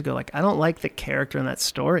 2 years ago, like I don't like the character in that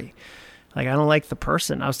story. Like, I don't like the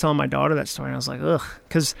person. I was telling my daughter that story, and I was like, ugh.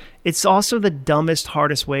 Because it's also the dumbest,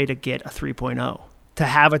 hardest way to get a 3.0, to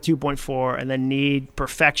have a 2.4 and then need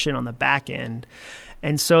perfection on the back end.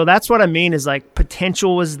 And so that's what I mean is, like,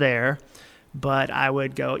 potential was there, but I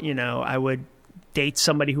would go, I would date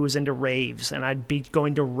somebody who was into raves, and I'd be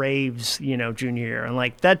going to raves, junior year. And,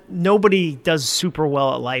 like, that nobody does super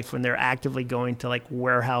well at life when they're actively going to, like,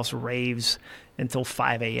 warehouse raves until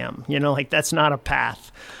 5 a.m. Like, that's not a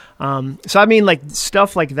path. So I mean, like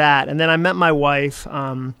stuff like that. And then I met my wife,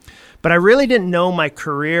 but I really didn't know my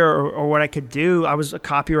career or what I could do. I was a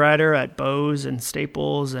copywriter at Bose and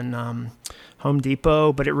Staples and Home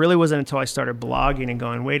Depot, but it really wasn't until I started blogging and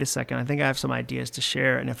going, wait a second, I think I have some ideas to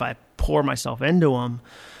share. And if I pour myself into them,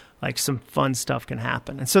 like some fun stuff can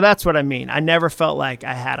happen. And so that's what I mean. I never felt like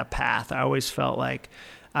I had a path. I always felt like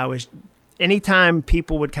anytime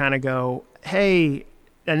people would kind of go, hey,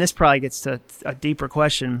 and this probably gets to a deeper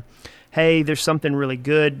question, hey, there's something really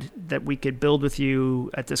good that we could build with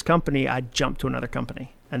you at this company, I'd jump to another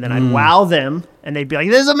company. And then I'd wow them, and they'd be like,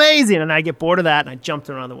 this is amazing. And I'd get bored of that, and I'd jump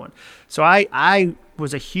to another one. So I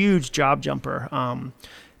was a huge job jumper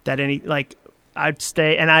I'd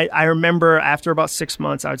stay. And I remember after about 6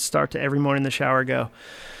 months, I would start to every morning in the shower go,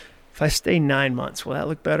 if I stay 9 months, will that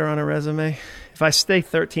look better on a resume? If I stay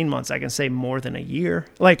 13 months, I can say more than a year.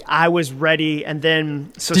 Like I was ready. And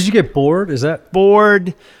then, so did you get bored? Is that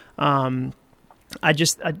bored? I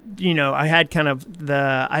had kind of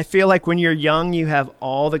I feel like when you're young, you have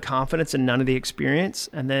all the confidence and none of the experience.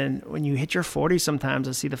 And then when you hit your 40s, sometimes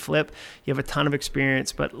I see the flip. You have a ton of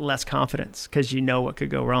experience, but less confidence because you know what could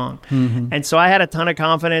go wrong. Mm-hmm. And so I had a ton of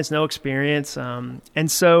confidence, no experience.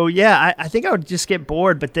 And so, yeah, I think I would just get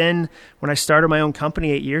bored. But then when I started my own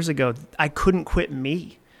company 8 years ago, I couldn't quit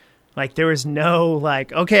me. Like there was no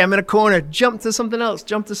like, okay, I'm in a corner, jump to something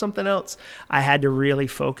else. I had to really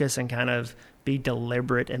focus and kind of be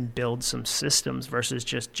deliberate and build some systems versus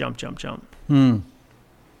just jump. All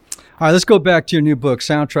right, let's go back to your new book,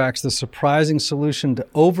 Soundtracks, The Surprising Solution to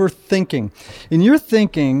Overthinking. In your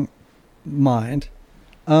thinking mind,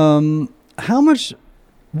 what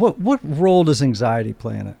role does anxiety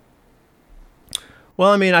play in it?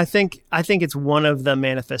 Well, I mean, I think it's one of the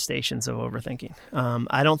manifestations of overthinking.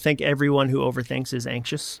 I don't think everyone who overthinks is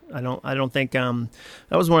anxious. I don't think that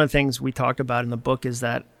was one of the things we talked about in the book is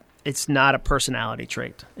that it's not a personality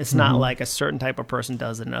trait. It's not like a certain type of person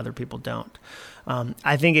does it and other people don't.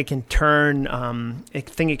 I think it can turn.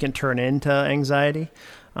 Into anxiety,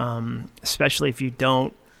 especially if you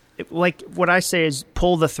don't. Like what I say is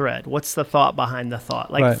pull the thread. What's the thought behind the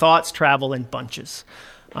thought? Like thoughts travel in bunches.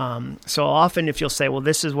 So often if you'll say, well,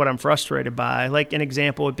 this is what I'm frustrated by. Like an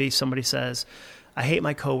example would be somebody says, I hate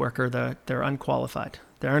my coworker. They're unqualified.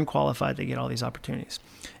 They're unqualified. They get all these opportunities.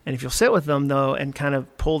 And if you'll sit with them, though, and kind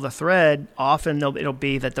of pull the thread, often it'll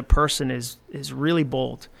be that the person is really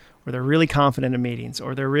bold, or they're really confident in meetings,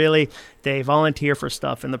 or they volunteer for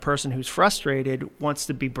stuff, and the person who's frustrated wants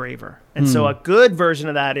to be braver. And so a good version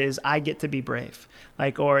of that is, I get to be brave.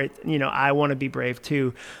 Like, or, I want to be brave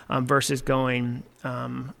too, versus going,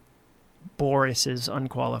 Boris is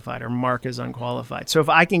unqualified or Mark is unqualified. So if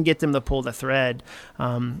I can get them to pull the thread,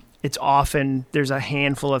 it's often there's a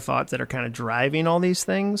handful of thoughts that are kind of driving all these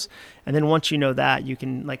things. And then once you know that, you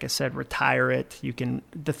can, like I said, retire it. You can,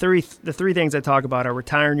 the three things I talk about are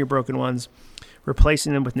retiring your broken ones,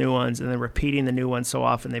 replacing them with new ones, and then repeating the new ones so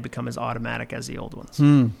often they become as automatic as the old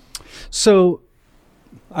ones. So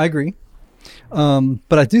I agree.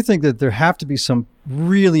 But I do think that there have to be some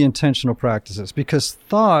really intentional practices because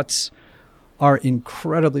thoughts are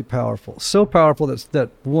incredibly powerful. So powerful that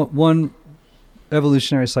one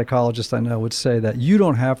evolutionary psychologist I know would say that you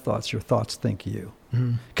don't have thoughts, your thoughts think you.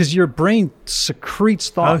 Because your brain secretes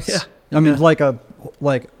thoughts. Oh, yeah. I mean, like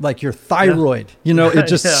your thyroid, it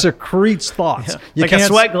just secretes thoughts. Yeah. Like a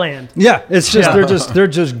sweat gland. Yeah, it's just they're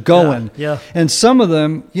just going. Yeah. And some of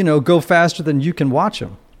them, go faster than you can watch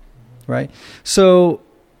them. Right. So,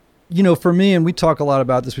 for me, and we talk a lot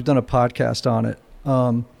about this, we've done a podcast on it.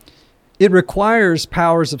 It requires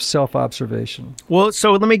powers of self-observation. Well,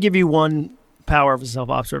 so let me give you one power of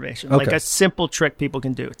self-observation, okay. Like a simple trick people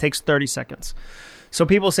can do. It takes 30 seconds. So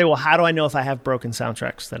people say, well, how do I know if I have broken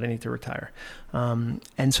soundtracks that I need to retire?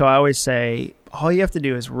 And so I always say, all you have to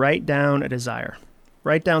do is write down a desire.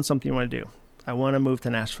 Write down something you want to do. I want to move to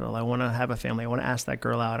Nashville. I want to have a family. I want to ask that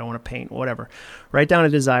girl out. I want to paint, whatever. Write down a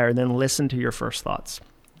desire and then listen to your first thoughts,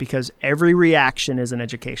 because every reaction is an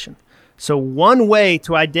education. So one way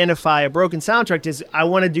to identify a broken soundtrack is, I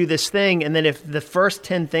want to do this thing. And then if the first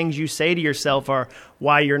 10 things you say to yourself are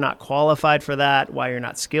why you're not qualified for that, why you're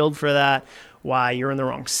not skilled for that, why you're in the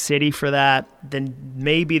wrong city for that, then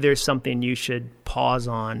maybe there's something you should pause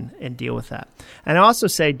on and deal with that. And I also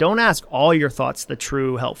say, don't ask all your thoughts the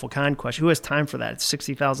true, helpful, kind question. Who has time for that? It's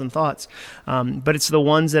 60,000 thoughts. But it's the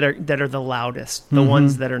ones that are the loudest, the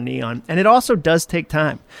ones that are neon. And it also does take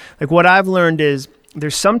time. Like, what I've learned is,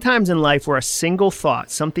 there's sometimes in life where a single thought,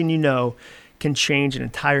 something you know, can change an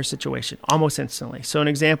entire situation almost instantly. So an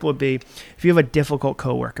example would be, if you have a difficult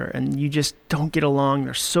coworker and you just don't get along,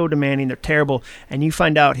 they're so demanding, they're terrible, and you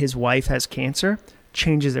find out his wife has cancer,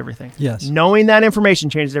 changes everything. Yes. Knowing that information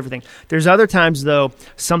changes everything. There's other times, though,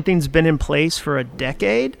 something's been in place for a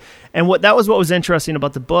decade. And that was what was interesting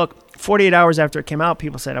about the book. 48 hours after it came out,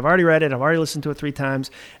 people said, I've already read it, I've already listened to it 3 times,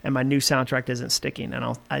 and my new soundtrack isn't sticking.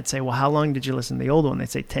 And I'd say, well, how long did you listen to the old one? They'd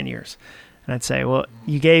say 10 years. And I'd say, well,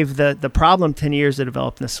 you gave the problem 10 years to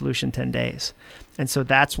develop and the solution 10 days. And so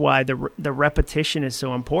that's why the repetition is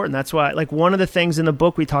so important. That's why, like, one of the things in the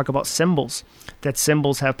book, we talk about symbols, that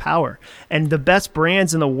symbols have power. And the best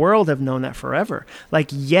brands in the world have known that forever. Like,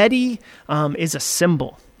 Yeti is a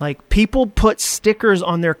symbol. Like, people put stickers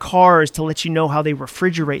on their cars to let you know how they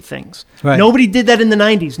refrigerate things. Right. Nobody did that in the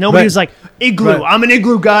 90s. Nobody was like, igloo. Right. I'm an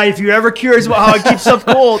igloo guy. If you're ever curious about how I keep stuff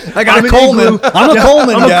cold, I got a Coleman. I'm a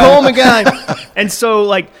Coleman guy. I'm a Coleman guy. And so,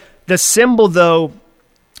 like, the symbol, though,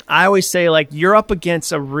 I always say, like, you're up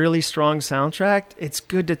against a really strong soundtrack. It's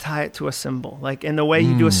good to tie it to a symbol. Like, and the way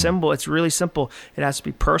you do a symbol, it's really simple. It has to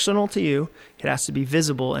be personal to you. It has to be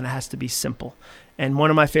visible, and it has to be simple. And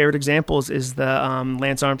one of my favorite examples is the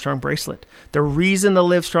Lance Armstrong bracelet. The reason the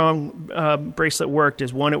Livestrong bracelet worked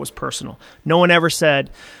is, one, it was personal. No one ever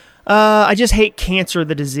said, I just hate cancer,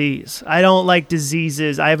 the disease. I don't like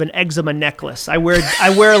diseases. I have an eczema necklace. I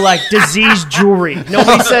wear like disease jewelry.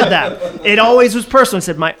 Nobody said that. It always was personal. It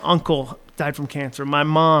said, my uncle died from cancer. My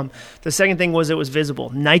mom. The second thing was, it was visible.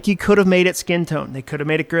 Nike could have made it skin tone. They could have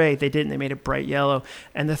made it gray. They didn't. They made it bright yellow.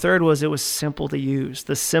 And the third was, it was simple to use.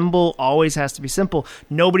 The symbol always has to be simple.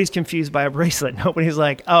 Nobody's confused by a bracelet. Nobody's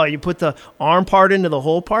like, oh, you put the arm part into the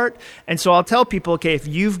whole part. And so I'll tell people, okay, if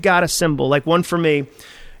you've got a symbol, like one for me,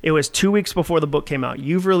 it was 2 weeks before the book came out.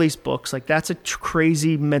 You've released books. Like, that's a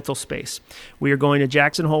crazy mental space. We were going to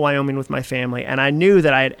Jackson Hole, Wyoming with my family, and I knew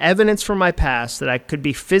that I had evidence from my past that I could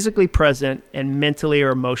be physically present and mentally or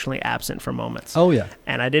emotionally absent for moments. Oh, yeah.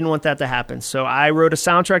 And I didn't want that to happen. So I wrote a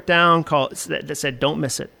soundtrack down that said, don't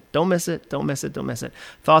miss it. Don't miss it. Don't miss it. Don't miss it.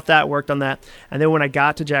 Thought that, worked on that. And then when I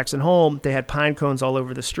got to Jackson Hole, they had pine cones all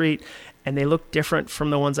over the street, and they looked different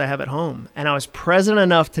from the ones I have at home. And I was present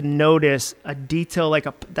enough to notice a detail, like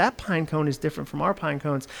that pine cone is different from our pine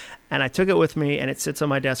cones. And I took it with me, and it sits on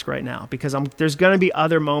my desk right now, because there's going to be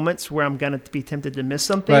other moments where I'm going to be tempted to miss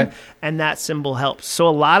something, right. And that symbol helps. So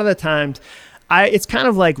a lot of the times, it's kind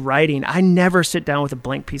of like writing. I never sit down with a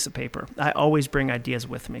blank piece of paper. I always bring ideas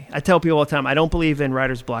with me. I tell people all the time, I don't believe in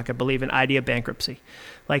writer's block. I believe in idea bankruptcy.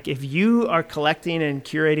 Like, if you are collecting and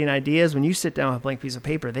curating ideas, when you sit down with a blank piece of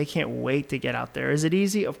paper, they can't wait to get out there. Is it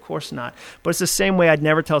easy? Of course not. But it's the same way I'd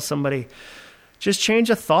never tell somebody, just change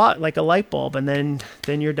a thought like a light bulb, and then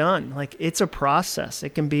you're done. Like, it's a process.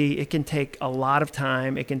 It can take a lot of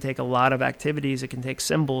time. It can take a lot of activities. It can take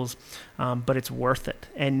symbols, but it's worth it.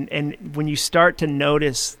 And when you start to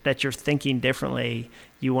notice that you're thinking differently,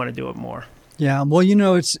 you want to do it more. Yeah. Well,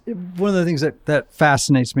 it's one of the things that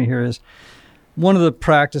fascinates me here is one of the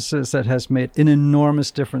practices that has made an enormous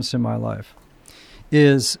difference in my life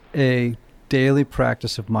is a daily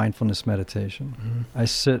practice of mindfulness meditation. Mm-hmm. I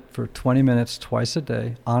sit for 20 minutes twice a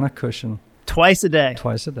day on a cushion. Twice a day?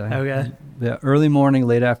 Twice a day. Okay. Yeah, early morning,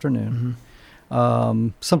 late afternoon. Mm-hmm.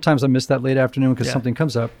 Sometimes I miss that late afternoon because something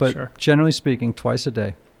comes up, but generally speaking, twice a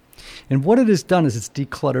day. And what it has done is it's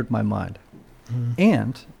decluttered my mind. Mm-hmm.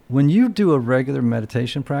 And when you do a regular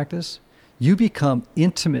meditation practice, you become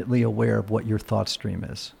intimately aware of what your thought stream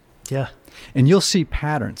is. Yeah. And you'll see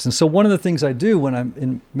patterns. And so one of the things I do when I'm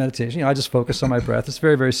in meditation, I just focus on my breath. It's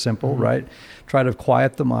very, very simple, right? Try to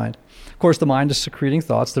quiet the mind. Of course, the mind is secreting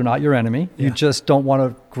thoughts. They're not your enemy. Yeah. You just don't want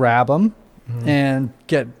to grab them and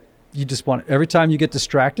you just want, every time you get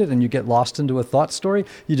distracted and you get lost into a thought story,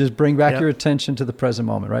 you just bring back your attention to the present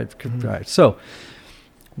moment, right? Mm-hmm. Right. So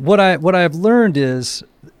what I've learned is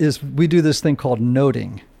we do this thing called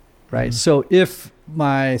noting, right? Mm-hmm. So if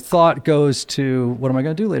my thought goes to, what am I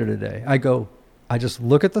going to do later today? I just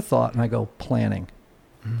look at the thought and I go, planning.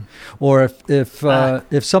 Or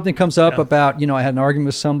if something comes up about, I had an argument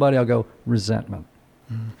with somebody, I'll go resentment.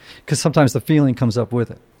 Because sometimes the feeling comes up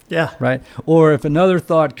with it. Yeah. Right. Or if another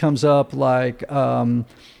thought comes up like, 20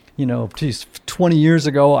 years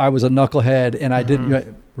ago, I was a knucklehead and I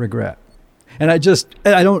didn't regret. And I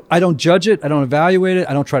don't judge it. I don't evaluate it.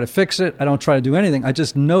 I don't try to fix it. I don't try to do anything. I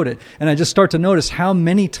just note it. And I just start to notice how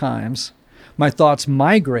many times my thoughts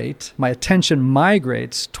migrate, my attention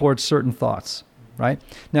migrates towards certain thoughts. Right.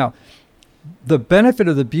 Now, the benefit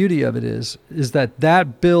of the beauty of it is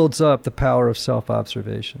that builds up the power of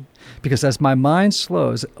self-observation. Because as my mind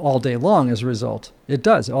slows all day long as a result, it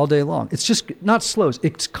does all day long. It's just not slows,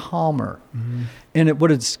 it's calmer. And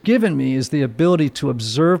what it's given me is the ability to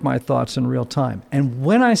observe my thoughts in real time. And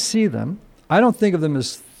when I see them, I don't think of them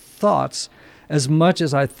as thoughts as much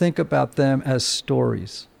as I think about them as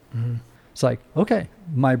stories. It's like, okay,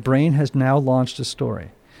 my brain has now launched a story.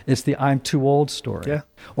 It's the I'm too old story,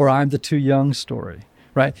 or I'm the too young story,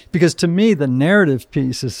 right? Because to me, the narrative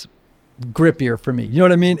piece is grippier for me. You know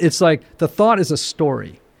what I mean? It's like the thought is a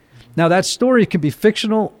story. Now, that story can be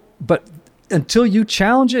fictional, but until you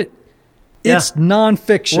challenge it, it's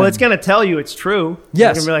nonfiction. Well, it's going to tell you it's true.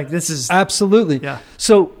 Yes. You're going to be like, this is... Absolutely. Yeah.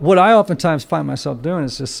 So what I oftentimes find myself doing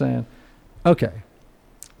is just saying, okay,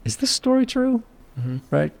 is this story true?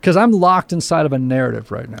 Right? Because I'm locked inside of a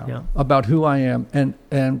narrative right now about who I am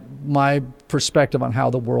and my perspective on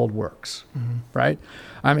how the world works. Right?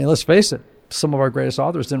 I mean, let's face it. Some of our greatest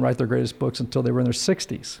authors didn't write their greatest books until they were in their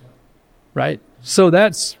 60s. Right? So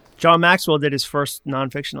that's... John Maxwell did his first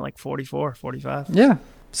nonfiction at like 44, 45. Yeah.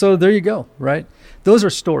 So there you go. Right? Those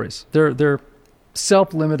are stories. They're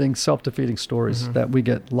self-limiting, self-defeating stories that we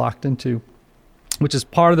get locked into, which is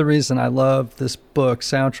part of the reason I love this book,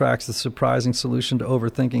 Soundtracks, The Surprising Solution to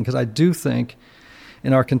Overthinking, because I do think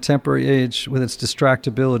in our contemporary age with its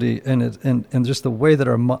distractibility and just the way that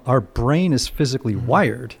our brain is physically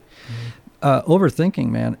wired, overthinking,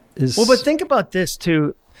 man, is... Well, but think about this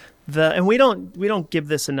too, and we don't give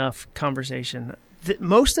this enough conversation.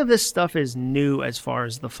 Most of this stuff is new as far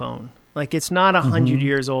as the phone. Like, it's not 100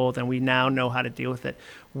 years old and we now know how to deal with it.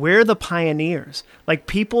 We're the pioneers. Like,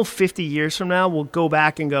 people 50 years from now will go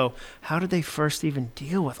back and go, how did they first even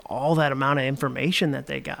deal with all that amount of information that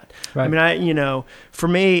they got? Right. I mean, for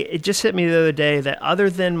me, it just hit me the other day that other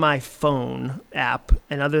than my phone app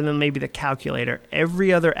and other than maybe the calculator,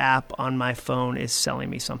 every other app on my phone is selling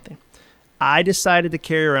me something. I decided to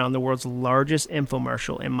carry around the world's largest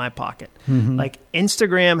infomercial in my pocket. Like,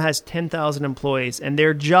 Instagram has 10,000 employees, and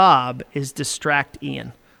their job is distract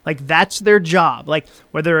Ian. Like, that's their job. Like,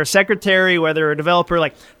 whether they're a secretary, whether they're a developer,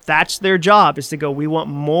 like, that's their job, is to go, we want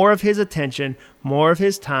more of his attention, more of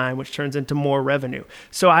his time, which turns into more revenue.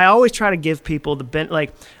 So I always try to give people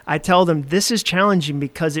I tell them, this is challenging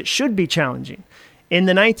because it should be challenging. In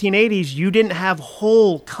the 1980s, you didn't have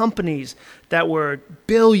whole companies that were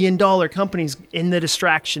billion-dollar companies in the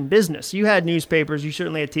distraction business. You had newspapers, you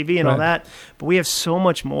certainly had TV and all that, but we have so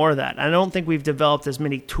much more of that. I don't think we've developed as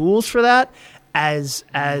many tools for that as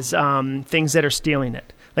things that are stealing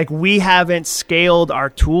it. Like, we haven't scaled our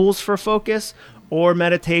tools for focus or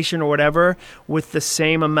meditation or whatever with the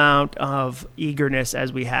same amount of eagerness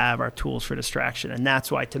as we have our tools for distraction. And that's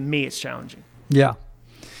why, to me, it's challenging. Yeah.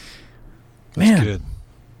 That's good.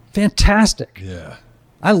 Fantastic. Yeah.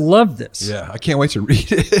 I love this. Yeah. I can't wait to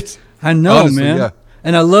read it. I know, honestly, man. Yeah.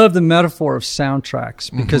 And I love the metaphor of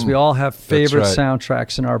soundtracks because we all have favorite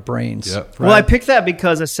soundtracks in our brains. Yep. Right? Well, I picked that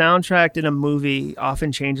because a soundtrack in a movie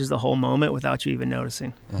often changes the whole moment without you even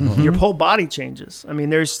noticing. Your whole body changes. I mean,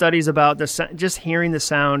 there's studies about just hearing the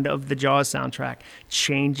sound of the Jaws soundtrack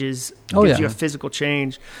gives you a physical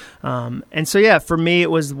change. And so, yeah, for me, it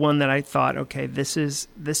was one that I thought, okay, this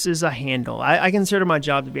is a handle. I consider my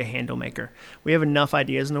job to be a handle maker. We have enough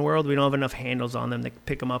ideas in the world. We don't have enough handles on them to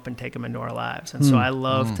pick them up and take them into our lives. And so I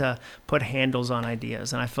love to put handles on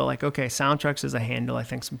ideas. And I feel like, okay, soundtracks is a handle I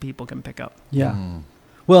think some people can pick up. Yeah.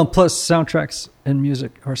 Well, plus soundtracks and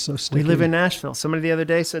music are so sticky. We live in Nashville. Somebody the other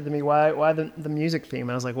day said to me, why the music theme?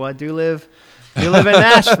 And I was like, well, I do live in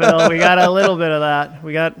Nashville. We got a little bit of that.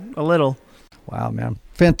 We got a little. Wow, man.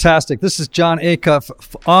 Fantastic. This is John Acuff,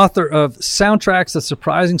 author of Soundtracks, The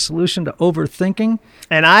Surprising Solution to Overthinking.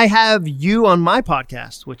 And I have you on my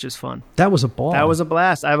podcast, which is fun. That was a ball. That was a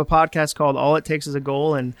blast. I have a podcast called All It Takes Is a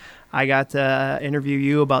Goal, and I got to interview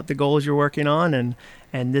you about the goals you're working on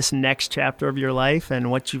and this next chapter of your life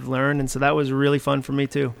and what you've learned. And so that was really fun for me,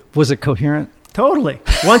 too. Was it coherent? Totally.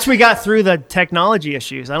 Once we got through the technology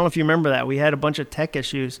issues, I don't know if you remember that. We had a bunch of tech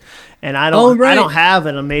issues, and I don't have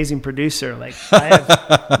an amazing producer. Like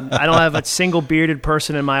I don't have a single bearded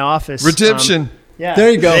person in my office. Redemption. Yeah.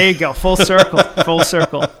 There you go. There you go. Full circle. Full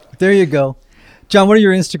circle. There you go. John, what are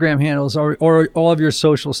your Instagram handles or all of your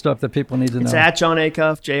social stuff that people need to know? It's at John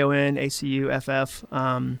Acuff, JONACUFF.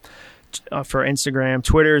 For Instagram.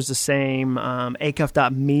 Twitter is the same.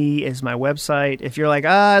 Acuff.me is my website. If you're like,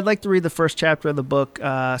 I'd like to read the first chapter of the book,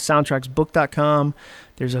 soundtracksbook.com.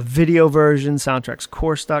 There's a video version,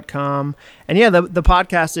 soundtrackscourse.com. And yeah, the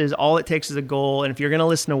podcast is All It Takes Is a Goal. And if you're going to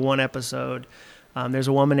listen to one episode, there's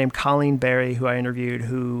a woman named Colleen Berry who I interviewed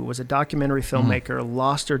who was a documentary filmmaker,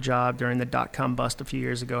 lost her job during the dot-com bust a few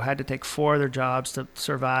years ago, had to take 4 other jobs to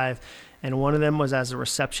survive. And one of them was as a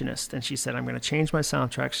receptionist. And she said, I'm going to change my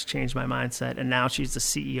soundtracks, change my mindset. And now she's the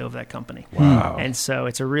CEO of that company. Wow. And so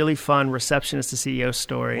it's a really fun receptionist to CEO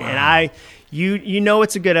story. Wow. And you know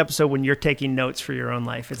it's a good episode when you're taking notes for your own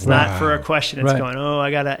life. It's not for a question. It's going,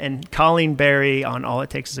 I got to. And Colleen Berry on All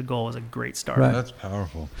It Takes Is a Goal is a great start. Right. That's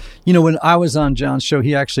powerful. You know, when I was on John's show,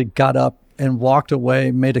 he actually got up and walked away,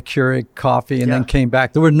 made a Keurig coffee, and then came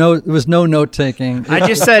back. There was no note taking.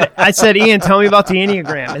 I said, Ian, tell me about the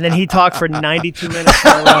Enneagram, and then he talked for 92 minutes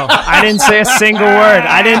in a row. I didn't say a single word.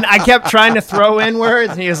 I kept trying to throw in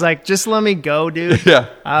words, and he was like, "Just let me go, dude. Yeah,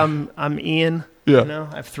 I'm Ian. Yeah, you know,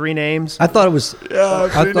 I have 3 names. I thought it was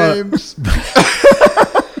names.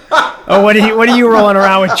 Oh, what are you rolling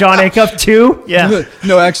around with, John Acuff 2? Yeah.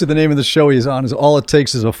 No, actually, the name of the show he's on is All It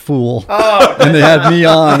Takes Is a Fool. Oh, and they had me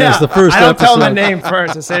on as the first episode. I don't tell my name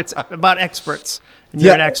first. I say it's about experts. And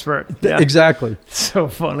you're an expert. Yeah. Exactly. So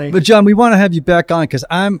funny. But John, we want to have you back on because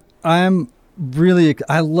I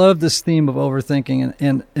love this theme of overthinking,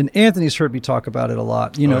 and Anthony's heard me talk about it a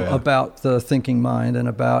lot. About the thinking mind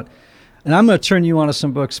and I'm going to turn you on to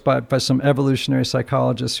some books by some evolutionary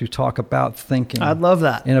psychologists who talk about thinking. I'd love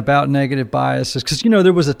that. And about negative biases. Because,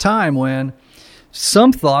 there was a time when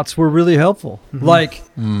some thoughts were really helpful. Mm-hmm. Like,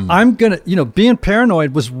 I'm going to, being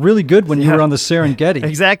paranoid was really good when you were on the Serengeti.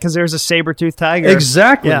 Exactly, because there's a saber-toothed tiger.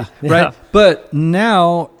 Exactly. Yeah. Right. But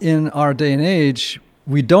now, in our day and age,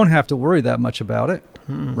 we don't have to worry that much about it.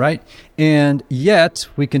 Right? And yet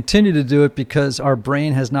we continue to do it because our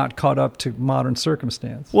brain has not caught up to modern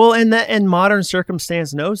circumstance. Well, and modern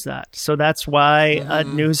circumstance knows that. So that's why a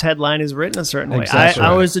news headline is written a certain way. Exactly.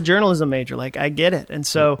 I was a journalism major. Like, I get it. And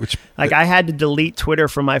so I had to delete Twitter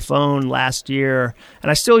from my phone last year,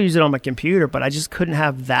 and I still use it on my computer, but I just couldn't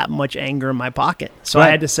have that much anger in my pocket. So I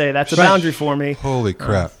had to say that's a boundary for me. Holy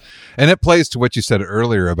crap. And it plays to what you said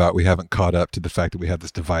earlier about we haven't caught up to the fact that we have this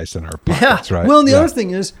device in our pockets, right? Well, and the other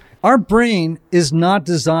thing is our brain is not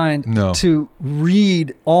designed to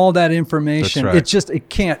read all that information. That's right. It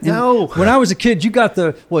can't. No. When I was a kid, you got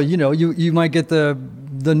you might get the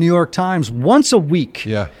New York Times once a week.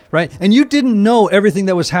 Yeah. Right. And you didn't know everything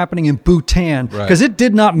that was happening in Bhutan because it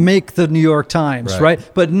did not make the New York Times. Right.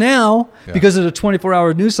 But now, because of the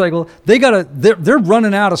 24-hour news cycle, they're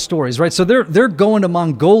running out of stories. Right. So they're going to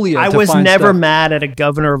Mongolia. I was never mad at a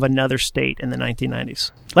governor of another state in the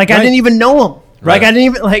 1990s. Like, I didn't even know him. Right. Like, I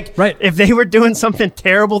didn't even, if they were doing something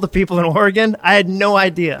terrible to people in Oregon, I had no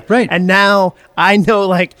idea. Right. And now I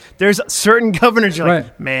know, there's certain governors, you're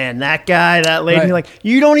like, man, that guy, that lady, you're like,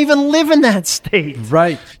 you don't even live in that state.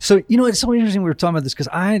 Right. So, it's so interesting we were talking about this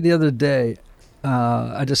because the other day,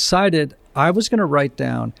 I decided I was going to write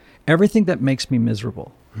down everything that makes me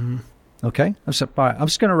miserable. Mm-hmm. Okay? I said, all right, I'm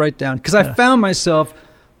just going to write down because I found myself,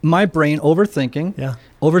 my brain overthinking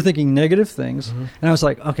negative things. Mm-hmm. And I was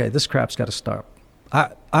like, okay, this crap's got to stop.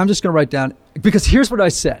 I'm just going to write down, because here's what I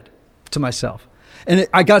said to myself. And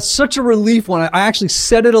I got such a relief when I actually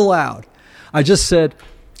said it aloud. I just said,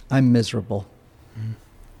 I'm miserable.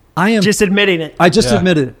 I am just admitting it. I just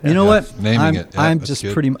admitted it. You know what? Naming it. Yeah,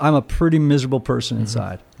 I'm a pretty miserable person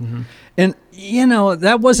inside. Mm-hmm. And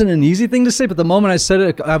that wasn't an easy thing to say, but the moment I said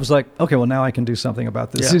it, I was like, okay, well, now I can do something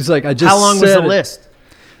about this. Yeah. It's like, how long was the list?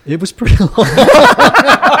 It was pretty long.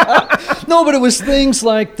 No, but it was things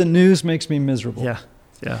like the news makes me miserable.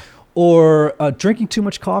 Yeah. Or drinking too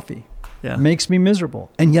much coffee makes me miserable.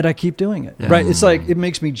 And yet I keep doing it. Yeah. Right? It's like it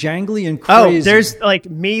makes me jangly and crazy. Oh, there's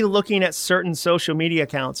me looking at certain social media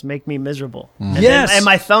accounts make me miserable. Mm. And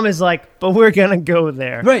my thumb is like, but we're going to go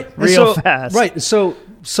there. Right. Real fast. Right. So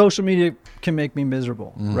social media can make me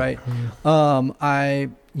miserable. Mm. Right. Mm.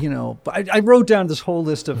 I wrote down this whole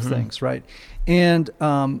list of things. Right. And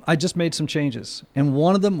I just made some changes. And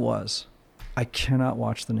one of them was, I cannot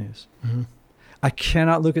watch the news. Mm-hmm. I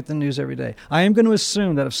cannot look at the news every day. I am going to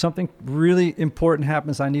assume that if something really important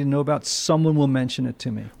happens I need to know about, someone will mention it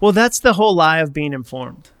to me. Well, that's the whole lie of being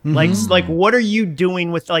informed. Mm-hmm. Like what are you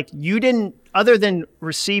doing with, you didn't other than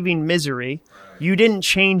receiving misery, you didn't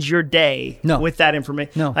change your day with that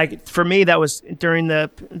information. No. Like for me, that was during the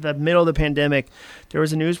middle of the pandemic. There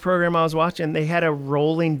was a news program I was watching. They had a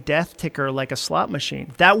rolling death ticker like a slot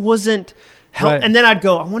machine. That wasn't help. Right. And then I'd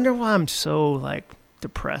go, I wonder why I'm so like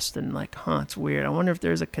depressed and like, it's weird. I wonder if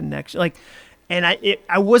there's a connection. Like, and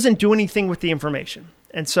I wasn't doing anything with the information.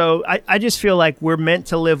 And so I just feel like we're meant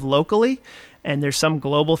to live locally. And there's some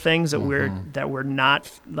global things that we're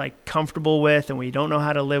not like comfortable with, and we don't know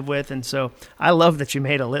how to live with. And so I love that you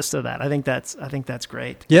made a list of that. I think that's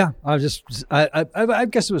great. Yeah, I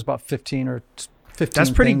guess it was about 15 or 15.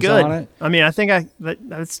 That's pretty things good. on it. I mean, I think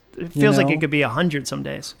it feels like it could be 100 some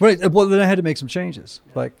days. Right. Well, then I had to make some changes.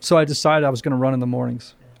 So I decided I was going to run in the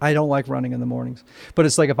mornings. I don't like running in the mornings, but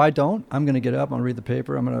it's like if I don't, I'm going to get up, I'm going to read the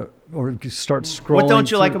paper, or start scrolling. What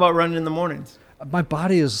don't you like about running in the mornings? My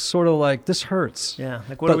body is sort of like, this hurts. Yeah.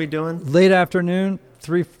 Like, what are we doing? Late afternoon,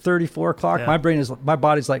 3:30, 4 o'clock. Yeah. My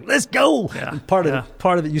body's like, let's go. Yeah. And part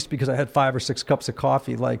of it used to be because I had 5 or 6 cups of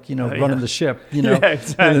coffee, like, running the ship, Yeah,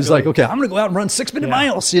 exactly. And it's like, okay, I'm going to go out and run 6-minute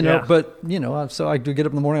miles, Yeah. but, so I do get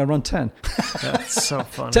up in the morning, I run 10. That's so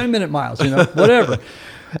funny. 10-minute miles, whatever.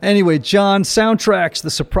 Anyway, John, Soundtracks, the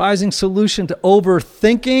surprising solution to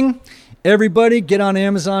overthinking. Everybody get on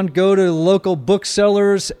Amazon, go to local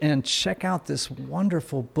booksellers, and check out this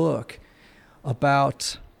wonderful book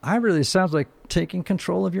about, it sounds like taking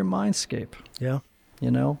control of your mindscape. Yeah.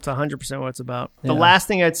 It's 100% what it's about. Yeah. The last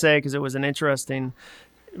thing I'd say, because it was it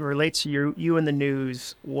relates to you in the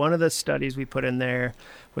news. One of the studies we put in there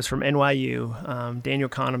was from NYU. Daniel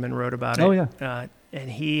Kahneman wrote about it. Oh, yeah.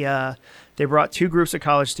 And they brought 2 groups of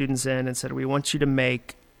college students in and said, we want you to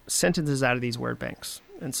make sentences out of these word banks.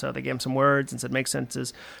 And so they gave them some words and said, make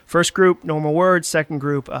sentences. First group, normal words. Second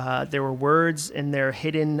group, there were words in there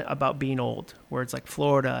hidden about being old. Words like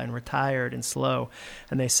Florida and retired and slow.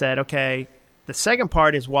 And they said, okay, the second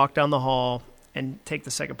part is walk down the hall and take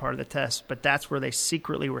the second part of the test. But that's where they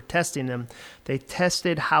secretly were testing them. They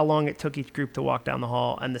tested how long it took each group to walk down the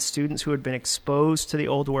hall. And the students who had been exposed to the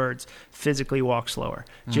old words physically walked slower.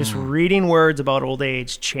 Just reading words about old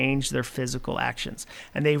age changed their physical actions.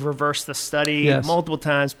 And they've reversed the study multiple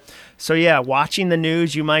times. So yeah, watching the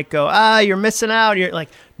news, you might go, you're missing out. You're like,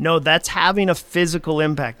 no, that's having a physical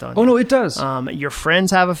impact on you. Oh, no, it does. Your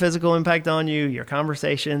friends have a physical impact on you, your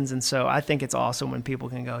conversations. And so I think it's awesome when people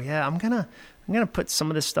can go, yeah, I'm going to put some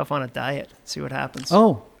of this stuff on a diet, see what happens.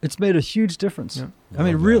 Oh, it's made a huge difference. Yeah. I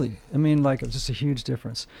mean, really. I mean, like, just a huge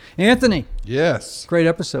difference. Anthony. Yes. Great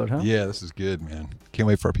episode, huh? Yeah, this is good, man. Can't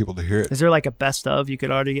wait for our people to hear it. Is there like a best of you could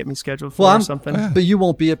already get me scheduled for or something? But you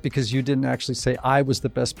won't be it because you didn't actually say I was the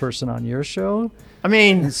best person on your show. I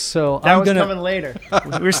mean, so that was coming later.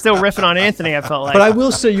 We were still riffing on Anthony, I felt like. But I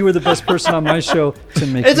will say you were the best person on my show to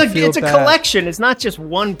make you feel bad. It's a collection. It's not just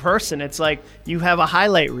one person. It's like you have a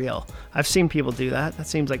highlight reel. I've seen people do that. That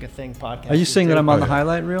seems like a thing podcast. Are you saying that I'm on the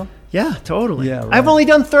highlight reel? Yeah, totally. Yeah, right. I've only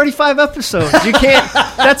done 35 episodes. You can't.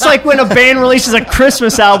 That's like when a band releases a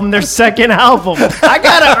Christmas album, their second album. I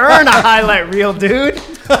gotta earn a highlight reel, dude.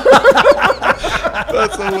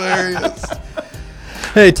 That's hilarious.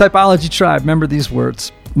 Hey, Typology Tribe, remember these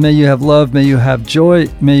words. May you have love, may you have joy,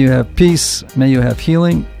 may you have peace, may you have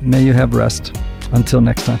healing, may you have rest. Until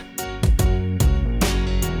next time.